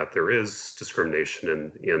claim that there is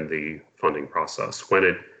discrimination in the funding process. When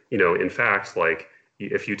it, in fact, like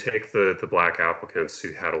if you take the Black applicants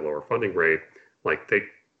who had a lower funding rate, like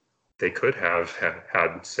they could have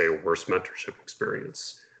had, say, a worse mentorship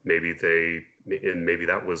experience. Maybe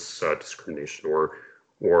that was discrimination,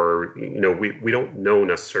 or we don't know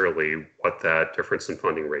necessarily what that difference in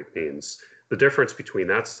funding rate means. The difference between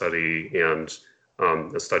that study and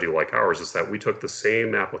a study like ours is that we took the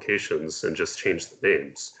same applications and just changed the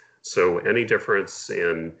names. So any difference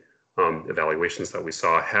in evaluations that we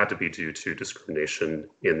saw had to be due to discrimination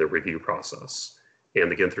in the review process.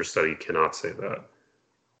 And the Ginther study cannot say that.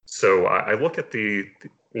 So I look at the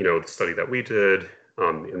study that we did,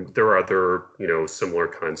 and there are other, similar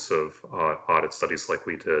kinds of audit studies like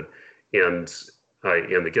we did. And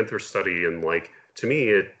the Ginther study, and like, to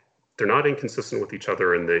me, they're not inconsistent with each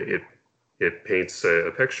other, and it paints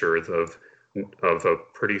a picture of a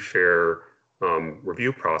pretty fair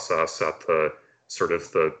review process at the sort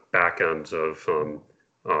of the back end of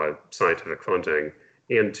scientific funding.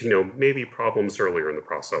 And, maybe problems earlier in the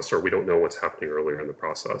process, or we don't know what's happening earlier in the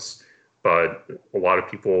process. But a lot of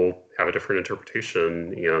people have a different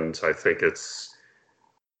interpretation, and I think it's,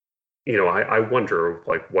 I wonder,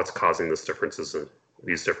 like, what's causing these differences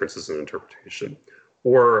in interpretation.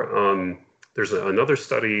 Or there's another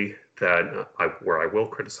study where I will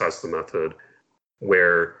criticize the method,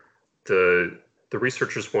 where the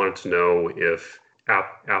researchers wanted to know if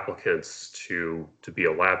applicants to be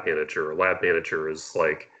a lab manager is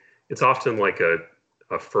like, it's often like a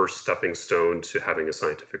first stepping stone to having a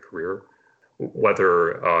scientific career,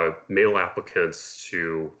 whether male applicants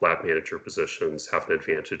to lab manager positions have an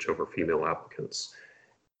advantage over female applicants.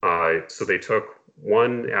 So they took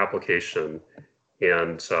one application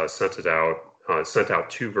and sent out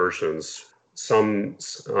two versions. Some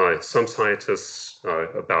scientists,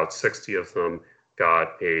 about 60 of them,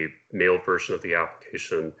 got a male version of the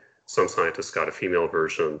application. Some scientists got a female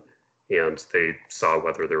version, and they saw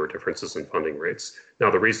whether there were differences in funding rates.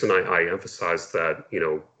 Now, the reason I emphasize that,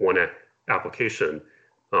 one application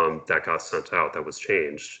that got sent out that was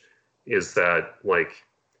changed is that, like,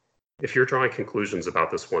 if you're drawing conclusions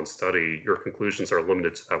about this one study, your conclusions are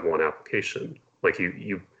limited to that one application. Like,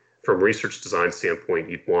 you from a research design standpoint,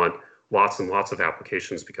 you'd want lots and lots of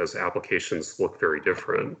applications, because applications look very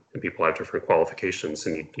different and people have different qualifications,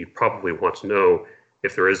 and you probably want to know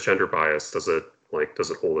if there is gender bias. Does it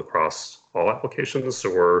hold across all applications,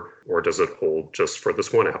 or does it hold just for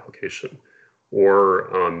this one application? Or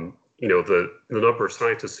the number of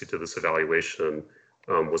scientists who did this evaluation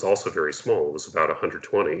was also very small. It was about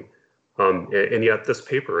 120, and yet this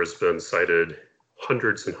paper has been cited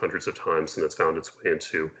hundreds and hundreds of times, and it's found its way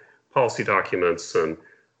into policy documents, and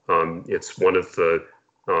it's one of the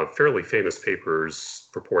fairly famous papers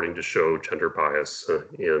purporting to show gender bias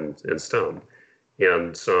in STEM.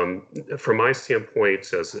 And from my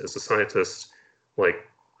standpoint as a scientist, like,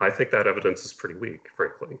 I think that evidence is pretty weak,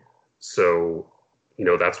 frankly. So,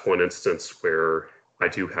 that's one instance where I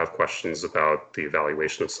do have questions about the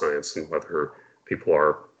evaluation of science and whether people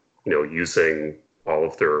are, using all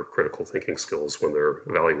of their critical thinking skills when they're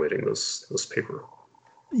evaluating this paper.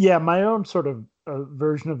 Yeah, my own sort of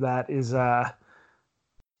version of that is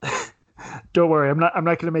don't worry, I'm not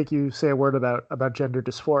going to make you say a word about gender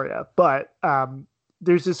dysphoria, but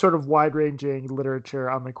there's this sort of wide-ranging literature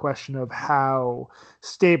on the question of how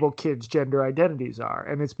stable kids' gender identities are,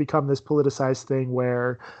 and it's become this politicized thing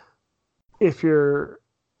where if you're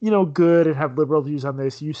good and have liberal views on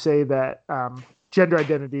this, you say that gender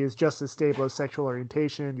identity is just as stable as sexual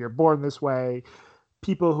orientation. You're born this way.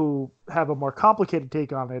 People who have a more complicated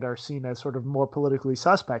take on it are seen as sort of more politically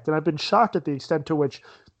suspect. And I've been shocked at the extent to which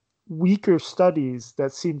weaker studies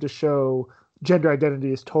that seem to show gender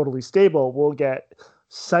identity is totally stable will get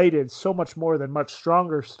cited so much more than much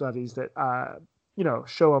stronger studies that,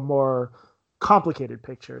 show a more complicated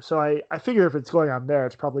picture. So I figure if it's going on there,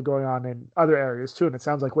 it's probably going on in other areas too. And it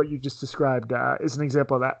sounds like what you just described is an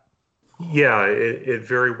example of that. Yeah, it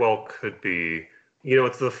very well could be.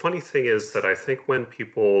 The funny thing is that I think when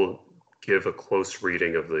people give a close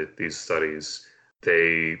reading of these studies,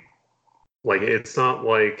 it's not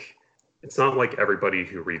like everybody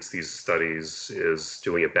who reads these studies is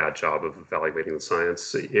doing a bad job of evaluating the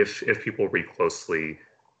science. If people read closely,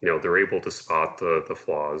 they're able to spot the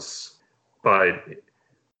flaws. But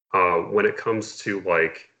when it comes to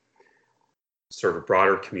like sort of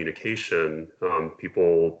broader communication,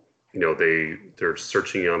 people, they're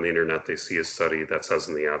searching on the internet, they see a study that says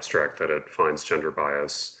in the abstract that it finds gender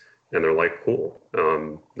bias, and they're like, cool,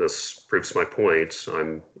 this proves my point.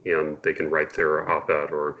 And they can write their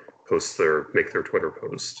op-ed or make their Twitter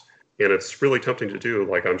post. And it's really tempting to do,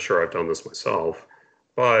 like I'm sure I've done this myself.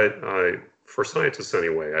 But for scientists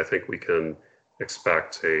anyway, I think we can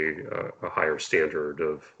expect a higher standard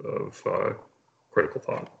of critical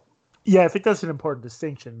thought. Yeah, I think that's an important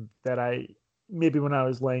distinction that maybe when I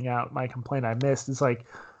was laying out my complaint I missed. It's like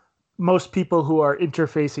most people who are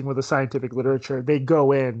interfacing with the scientific literature, they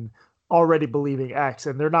go in already believing X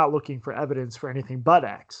and they're not looking for evidence for anything but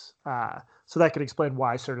X. So that could explain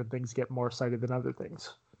why certain things get more cited than other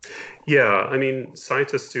things. Yeah, I mean,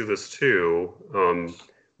 scientists do this too.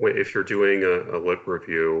 If you're doing a lit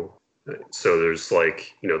review, so there's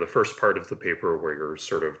like, the first part of the paper where you're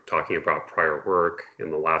sort of talking about prior work,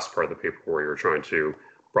 and the last part of the paper where you're trying to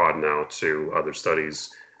broaden out to other studies.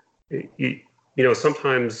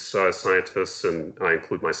 Sometimes scientists, and I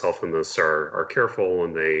include myself in this, are careful,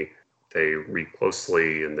 and they read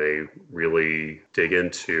closely and they really dig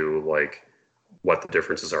into like what the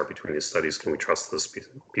differences are between these studies. Can we trust this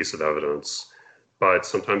piece of evidence? But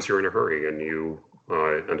sometimes you're in a hurry and you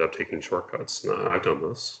end up taking shortcuts. And I've done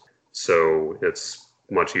this. So it's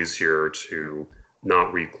much easier to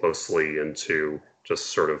not read closely and to just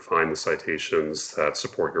sort of find the citations that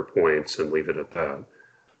support your points and leave it at that.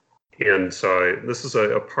 And this is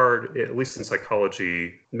a part, at least in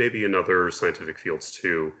psychology, maybe in other scientific fields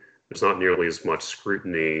too, there's not nearly as much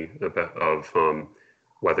scrutiny of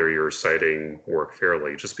whether you're citing work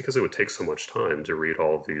fairly, just because it would take so much time to read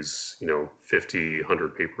all of these, 50,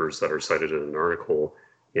 100 papers that are cited in an article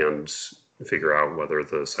and figure out whether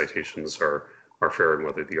the citations are fair and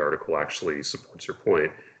whether the article actually supports your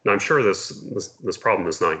point. And I'm sure this problem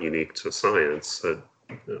is not unique to science. It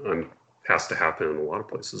has to happen in a lot of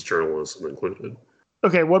places, journalism included.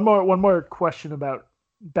 Okay, one more question about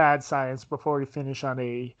bad science before we finish on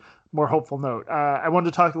a more hopeful note. I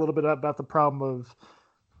wanted to talk a little bit about the problem of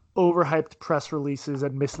overhyped press releases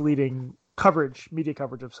and misleading media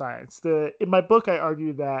coverage of science. In my book, I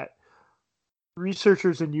argue that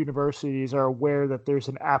researchers in universities are aware that there's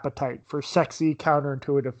an appetite for sexy,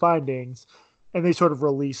 counterintuitive findings, and they sort of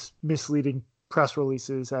release misleading press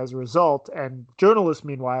releases as a result. And journalists,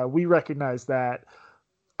 meanwhile, we recognize that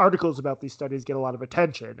articles about these studies get a lot of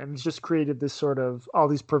attention, and it's just created this sort of all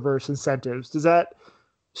these perverse incentives. Does that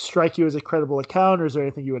strike you as a credible account, or is there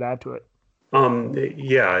anything you would add to it?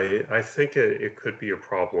 Yeah, I think it could be a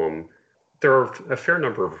problem. There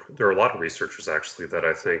are a lot of researchers actually that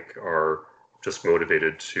I think are just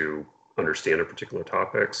motivated to understand a particular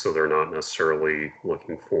topic, so they're not necessarily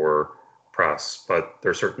looking for press, but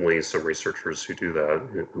there are certainly some researchers who do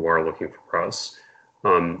that, who are looking for press.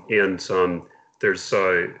 There's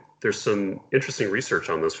some interesting research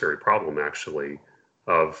on this very problem, actually,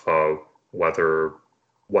 of what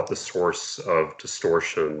the source of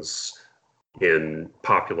distortions in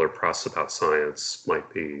popular press about science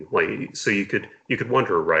might be. Like, so you could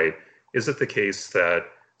wonder, right? Is it the case that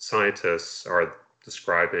scientists are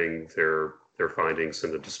describing their findings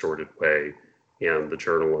in a distorted way, and the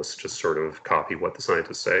journalists just sort of copy what the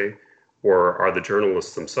scientists say? Or are the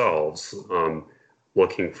journalists themselves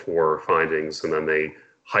looking for findings, and then they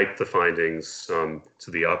hype the findings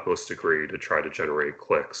to the utmost degree to try to generate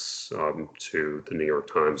clicks to the New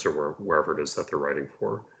York Times or wherever it is that they're writing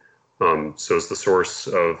for? So is the source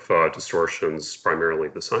of distortions primarily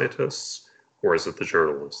the scientists, or is it the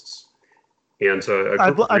journalists? And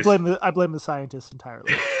I blame the scientists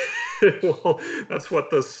entirely. Well, that's what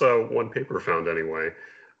this one paper found anyway.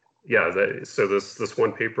 Yeah, so this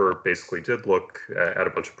one paper basically did look at a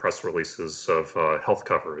bunch of press releases of health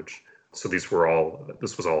coverage. So this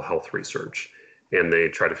was all health research. And they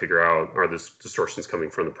tried to figure out, are these distortions coming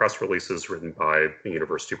from the press releases written by the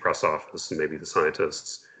university press office and maybe the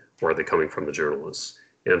scientists, or are they coming from the journalists?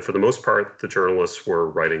 And for the most part, the journalists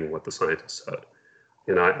were writing what the scientists said.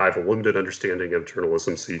 And I have a limited understanding of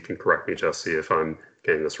journalism, so you can correct me, Jesse, if I'm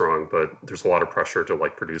getting this wrong, but there's a lot of pressure to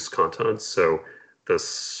produce content. So this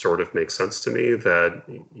sort of makes sense to me that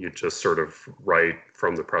you just sort of write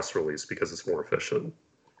from the press release because it's more efficient.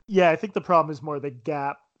 Yeah, I think the problem is more the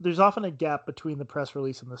gap. There's often a gap between the press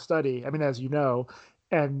release and the study. I mean, as you know,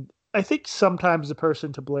 and I think sometimes the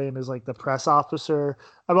person to blame is the press officer.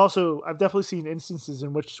 I've definitely seen instances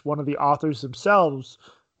in which one of the authors themselves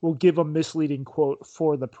will give a misleading quote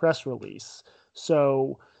for the press release.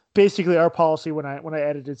 So basically our policy when I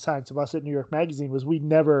edited Science of Us at New York Magazine was we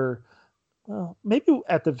never, well, maybe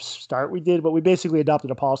at the start we did, but we basically adopted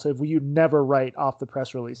a policy of you never write off the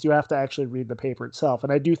press release. You have to actually read the paper itself.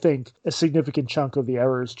 And I do think a significant chunk of the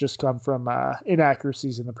errors just come from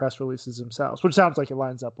inaccuracies in the press releases themselves, which sounds like it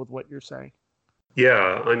lines up with what you're saying.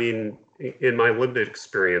 Yeah, I mean, in my limited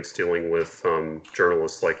experience dealing with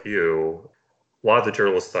journalists like you, a lot of the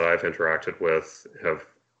journalists that I've interacted with have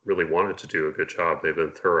really wanted to do a good job. They've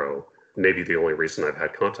been thorough. Maybe the only reason I've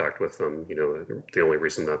had contact with them, the only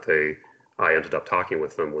reason that I ended up talking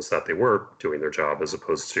with them was that they were doing their job as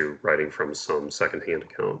opposed to writing from some secondhand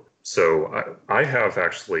account. So I have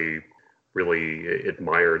actually really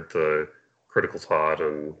admired the critical thought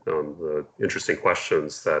and the interesting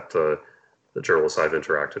questions that the journalists I've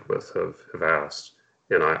interacted with have asked.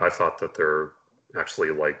 And I thought that they're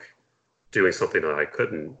actually like doing something that I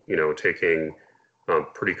couldn't, taking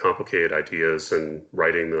pretty complicated ideas and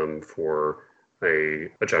writing them for a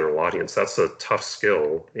general audience. That's a tough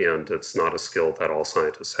skill, and it's not a skill that all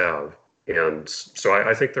scientists have. And so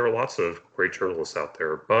I think there are lots of great journalists out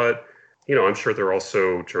there, but I'm sure there are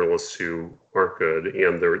also journalists who aren't good,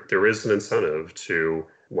 and there is an incentive to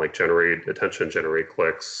like generate attention, generate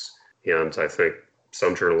clicks, and I think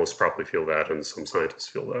some journalists probably feel that, and some scientists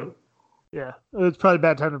feel that. Yeah, it's probably a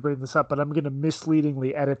bad time to bring this up, but I'm going to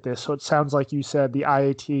misleadingly edit this. So it sounds like you said the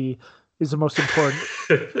IAT is the most important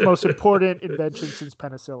invention since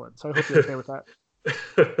penicillin. So I hope you're okay with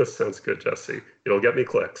that. Sounds good, Jesse. It'll get me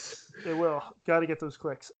clicks. It will. Got to get those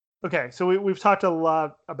clicks. Okay, so we've talked a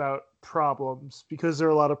lot about problems because there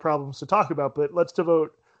are a lot of problems to talk about, but let's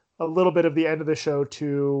devote a little bit of the end of the show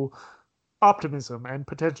to optimism and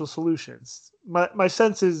potential solutions. My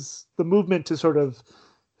sense is the movement to sort of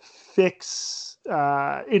fix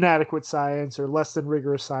inadequate science or less than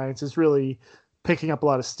rigorous science is really picking up a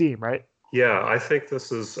lot of steam, right? Yeah, I think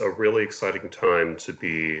this is a really exciting time to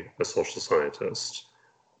be a social scientist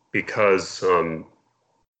because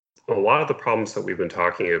a lot of the problems that we've been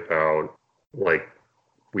talking about, like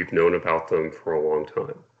we've known about them for a long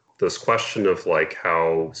time. This question of like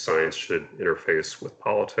how science should interface with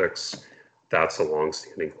politics, that's a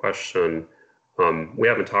long-standing question. We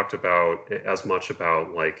haven't talked about as much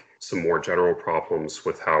about like some more general problems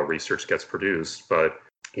with how research gets produced, but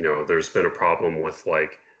there's been a problem with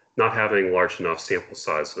like not having large enough sample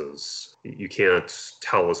sizes. You can't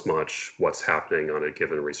tell as much what's happening on a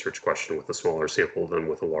given research question with a smaller sample than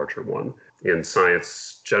with a larger one. In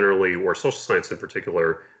science generally, or social science in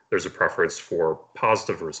particular, there's a preference for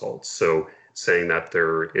positive results. So saying that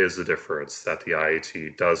there is a difference, that the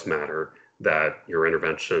IAT does matter, that your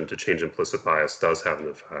intervention to change implicit bias does have an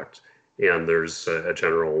effect. And there's a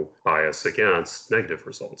general bias against negative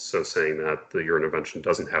results. So saying that your intervention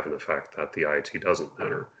doesn't have an effect, that the IAT doesn't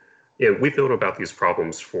matter. And we've known about these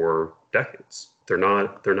problems for decades. They're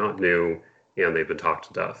not new, and they've been talked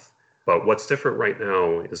to death. But what's different right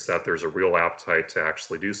now is that there's a real appetite to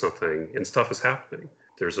actually do something, and stuff is happening.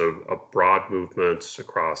 There's a broad movement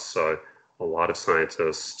across a lot of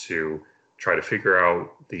scientists to try to figure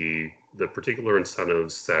out the particular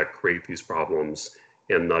incentives that create these problems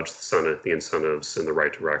and nudge the incentives in the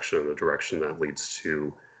right direction, the direction that leads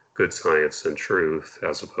to good science and truth,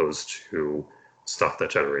 as opposed to stuff that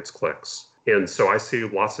generates clicks. And so I see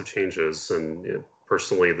lots of changes, and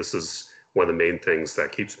personally, this is one of the main things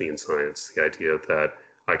that keeps me in science, the idea that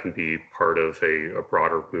I can be part of a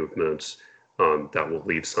broader movement that will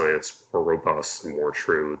leave science more robust and more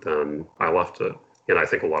true than I left it. And I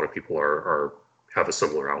think a lot of people have a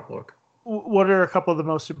similar outlook. What are a couple of the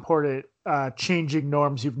most important changing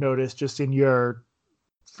norms you've noticed just in your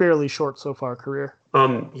fairly short so far career?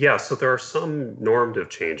 So there are some normative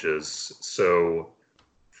changes. So,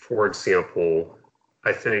 for example,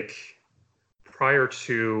 I think prior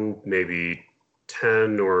to maybe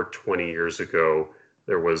 10 or 20 years ago,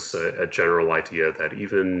 there was a general idea that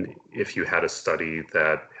even if you had a study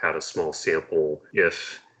that had a small sample,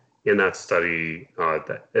 if in that study,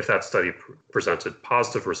 if that study presented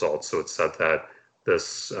positive results, so it said that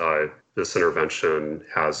this intervention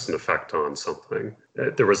has an effect on something,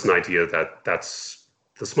 there was an idea that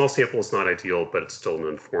the small sample is not ideal, but it's still an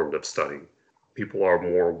informative study. People are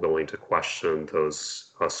more willing to question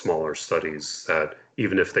those smaller studies that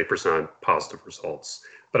even if they present positive results.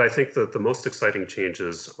 But I think that the most exciting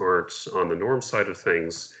changes aren't on the norm side of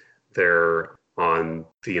things, they're on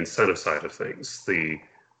the incentive side of things. The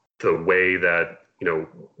way that,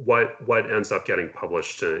 what ends up getting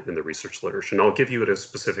published in the research literature. And I'll give you a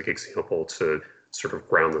specific example to sort of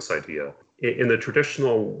ground this idea. In the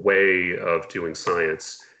traditional way of doing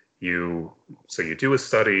science, you do a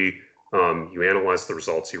study, you analyze the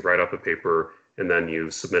results, you write up a paper, and then you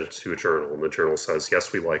submit it to a journal. And the journal says,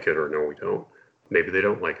 yes, we like it, or no, we don't. Maybe they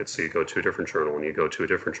don't like it, so you go to a different journal, and you go to a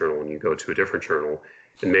different journal, and you go to a different journal.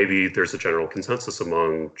 And maybe there's a general consensus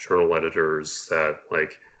among journal editors that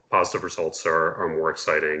like positive results are more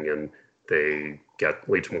exciting, and they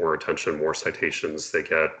lead to more attention, more citations, they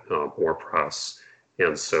get more press.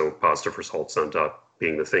 And so positive results end up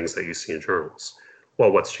being the things that you see in journals.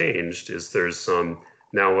 Well, what's changed is there's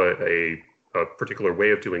now a a particular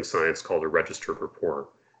way of doing science called a registered report.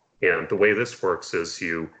 And the way this works is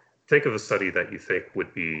you think of a study that you think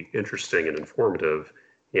would be interesting and informative,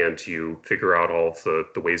 and you figure out all of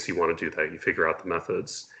the ways you want to do that. You figure out the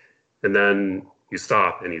methods, and then you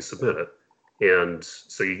stop and you submit it. And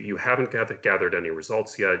so you haven't gathered any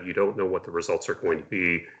results yet. You don't know what the results are going to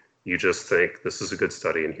be. You just think this is a good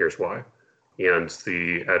study and here's why. And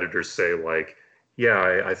the editors say like,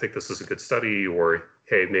 yeah, I think this is a good study, or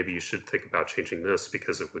hey, maybe you should think about changing this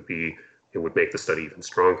because it would make the study even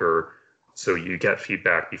stronger. So you get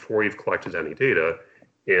feedback before you've collected any data,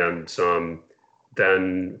 and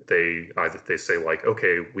then they say like,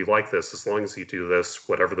 okay, we like this. As long as you do this,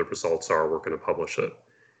 whatever the results are, we're going to publish it.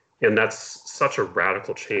 And that's such a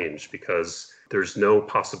radical change because there's no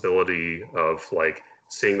possibility of like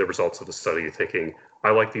seeing the results of the study thinking,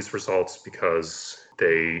 I like these results because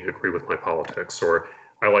they agree with my politics, or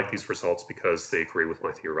I like these results because they agree with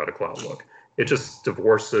my theoretical outlook. It just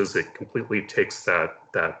divorces, it completely takes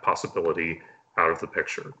that possibility out of the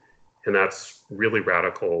picture. And that's really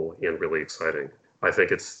radical and really exciting. I think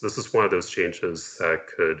this is one of those changes that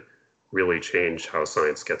could really change how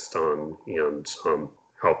science gets done and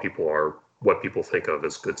what people think of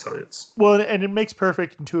as good science. Well, and it makes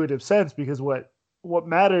perfect intuitive sense because what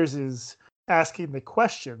matters is asking the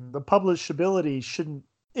question. The publishability shouldn't,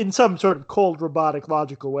 in some sort of cold, robotic,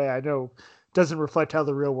 logical way, I know doesn't reflect how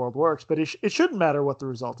the real world works, but it shouldn't matter what the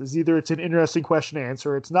result is. Either it's an interesting question to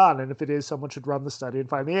answer or it's not. And if it is, someone should run the study and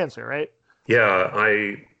find the answer, right?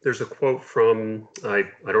 Yeah, there's a quote from, I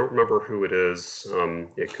don't remember who it is.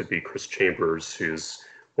 It could be Chris Chambers, who's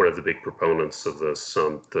one of the big proponents of this,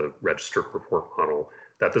 the registered report model,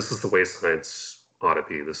 that this is the way science ought to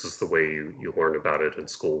be. This is the way you learn about it in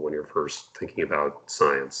school when you're first thinking about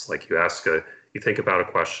science. Like you think about a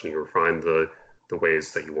question, you refine the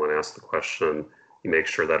ways that you want to ask the question, you make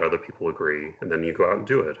sure that other people agree, and then you go out and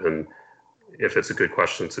do it. And if it's a good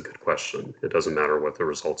question, it's a good question. It doesn't matter what the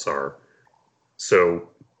results are. So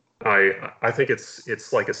I think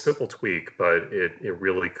it's like a simple tweak, but it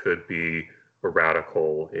really could be a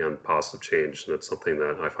radical and positive change, and it's something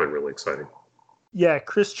that I find really exciting. Yeah,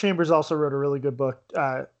 Chris Chambers also wrote a really good book.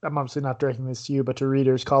 I'm obviously not directing this to you, but to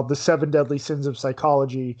readers, called The 7 Deadly Sins of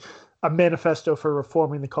Psychology, a manifesto for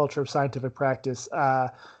reforming the culture of scientific practice.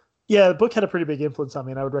 Yeah, the book had a pretty big influence on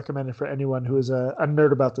me, and I would recommend it for anyone who is a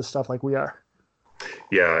nerd about this stuff like we are.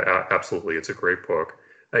 Yeah, absolutely. It's a great book.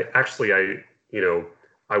 I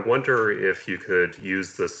wonder if you could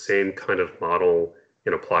use the same kind of model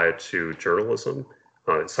and apply it to journalism,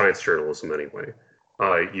 science journalism anyway.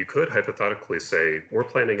 You could hypothetically say, we're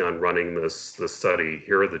planning on running this study.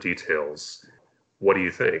 Here are the details. What do you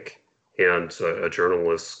think? And a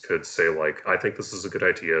journalist could say, like, I think this is a good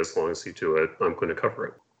idea. As long as you do it, I'm going to cover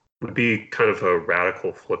it. It would be kind of a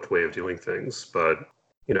radical, flipped way of doing things, but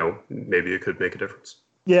maybe it could make a difference.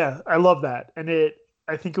 Yeah, I love that, and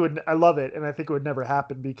I love it, and I think it would never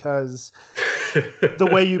happen because the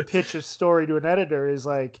way you pitch a story to an editor is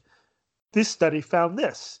like, this study found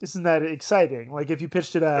this. Isn't that exciting? Like if you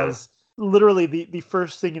pitched it as literally the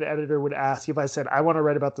first thing an editor would ask, if I said, I want to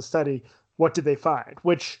write about the study, what did they find?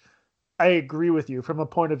 Which I agree with you from a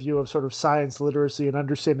point of view of sort of science literacy and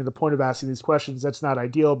understanding the point of asking these questions. That's not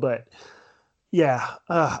ideal, but yeah,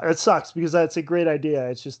 it sucks because that's a great idea.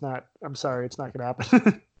 It's just not, I'm sorry, it's not going to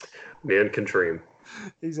happen. Man can dream.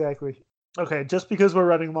 Exactly. Okay, just because we're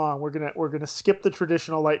running long, we're gonna skip the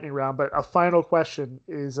traditional lightning round. But a final question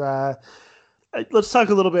is, let's talk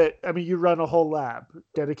a little bit. I mean, you run a whole lab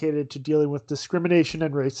dedicated to dealing with discrimination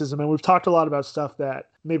and racism, and we've talked a lot about stuff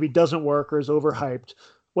that maybe doesn't work or is overhyped.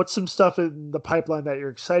 What's some stuff in the pipeline that you're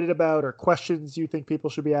excited about, or questions you think people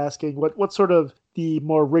should be asking? What's sort of the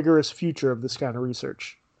more rigorous future of this kind of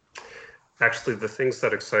research? Actually, the things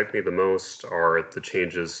that excite me the most are the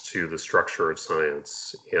changes to the structure of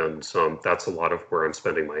science. And that's a lot of where I'm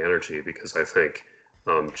spending my energy, because I think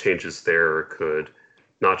changes there could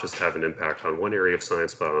not just have an impact on one area of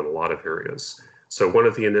science, but on a lot of areas. So one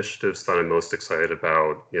of the initiatives that I'm most excited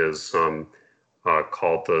about is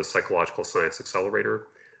called the Psychological Science Accelerator.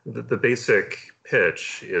 The basic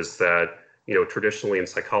pitch is that, traditionally in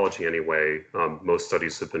psychology anyway, most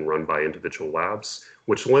studies have been run by individual labs,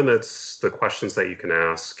 which limits the questions that you can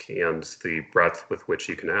ask and the breadth with which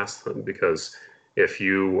you can ask them. Because if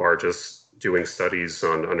you are just doing studies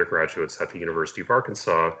on undergraduates at the University of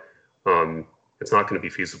Arkansas, it's not going to be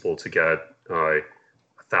feasible to get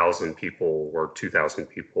 1,000 people or 2,000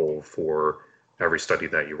 people for every study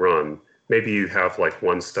that you run. Maybe you have like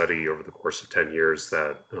one study over the course of 10 years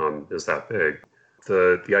that is that big.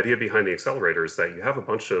 The idea behind the accelerator is that you have a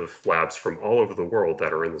bunch of labs from all over the world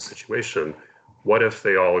that are in this situation. what if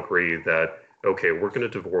they all agree that, okay, we're going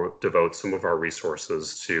to devote some of our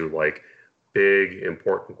resources to like big,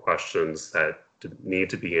 important questions that need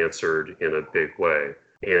to be answered in a big way,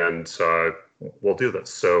 and we'll do this.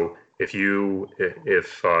 So if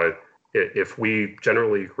we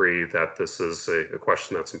generally agree that this is a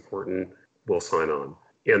question that's important, we'll sign on.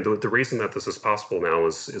 And the reason that this is possible now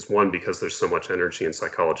is one, because there's so much energy in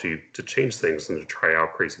psychology to change things and to try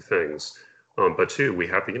out crazy things. But two, we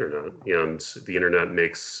have the internet, and the internet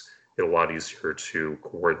makes it a lot easier to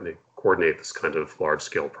coordinate this kind of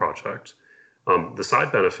large-scale project. The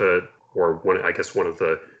side benefit, or one of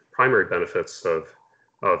the primary benefits of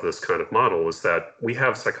this kind of model, is that we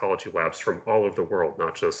have psychology labs from all over the world,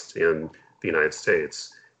 not just in the United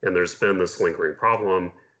States. And there's been this lingering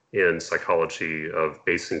problem in psychology of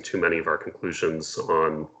basing too many of our conclusions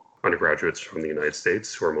on undergraduates from the United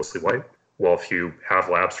States who are mostly white. Well, if you have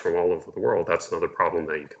labs from all over the world, that's another problem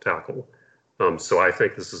that you can tackle. So I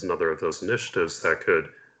think this is another of those initiatives that could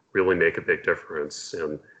really make a big difference.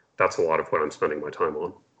 And that's a lot of what I'm spending my time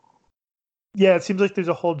on. Yeah, it seems like there's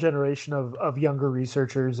a whole generation of younger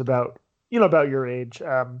researchers about your age.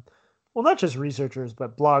 Well, not just researchers,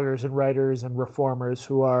 but bloggers and writers and reformers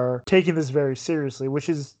who are taking this very seriously, which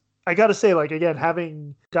is, I got to say, like, again,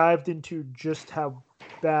 having dived into just how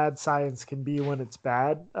bad science can be when it's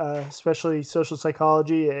bad, especially social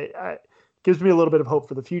psychology, it gives me a little bit of hope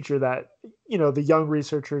for the future that, the young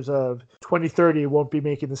researchers of 2030 won't be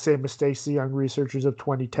making the same mistakes the young researchers of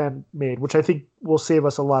 2010 made, which I think will save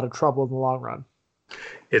us a lot of trouble in the long run.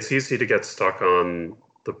 It's easy to get stuck on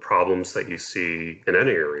the problems that you see in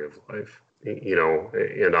any area of life,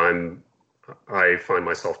 and I find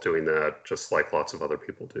myself doing that just like lots of other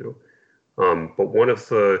people do. But one of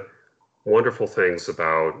the wonderful things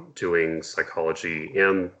about doing psychology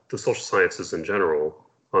and the social sciences in general,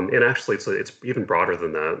 and actually it's even broader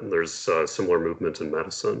than that, and there's a similar movement in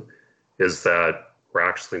medicine, is that we're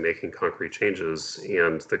actually making concrete changes,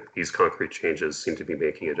 and these concrete changes seem to be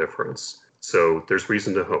making a difference. So there's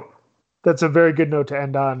reason to hope. That's a very good note to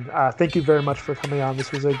end on. Thank you very much for coming on.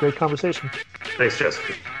 This was a great conversation. Thanks,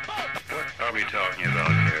 Jesse. What are we talking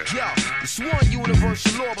about here? Yo, it's one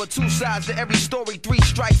universal law, but two sides to every story. 3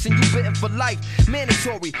 strikes and you bitten for life.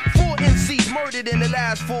 Mandatory. 4 MCs murdered in the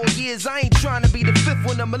last 4 years. I ain't trying to be the 5th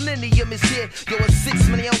when the millennium is here. Yo, it's 6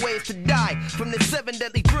 million ways to die. From the 7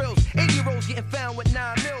 deadly thrills. 8-year-olds getting found with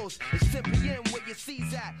 9 mils. It's 10 p.m. where your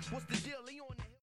C's at. What's the deal?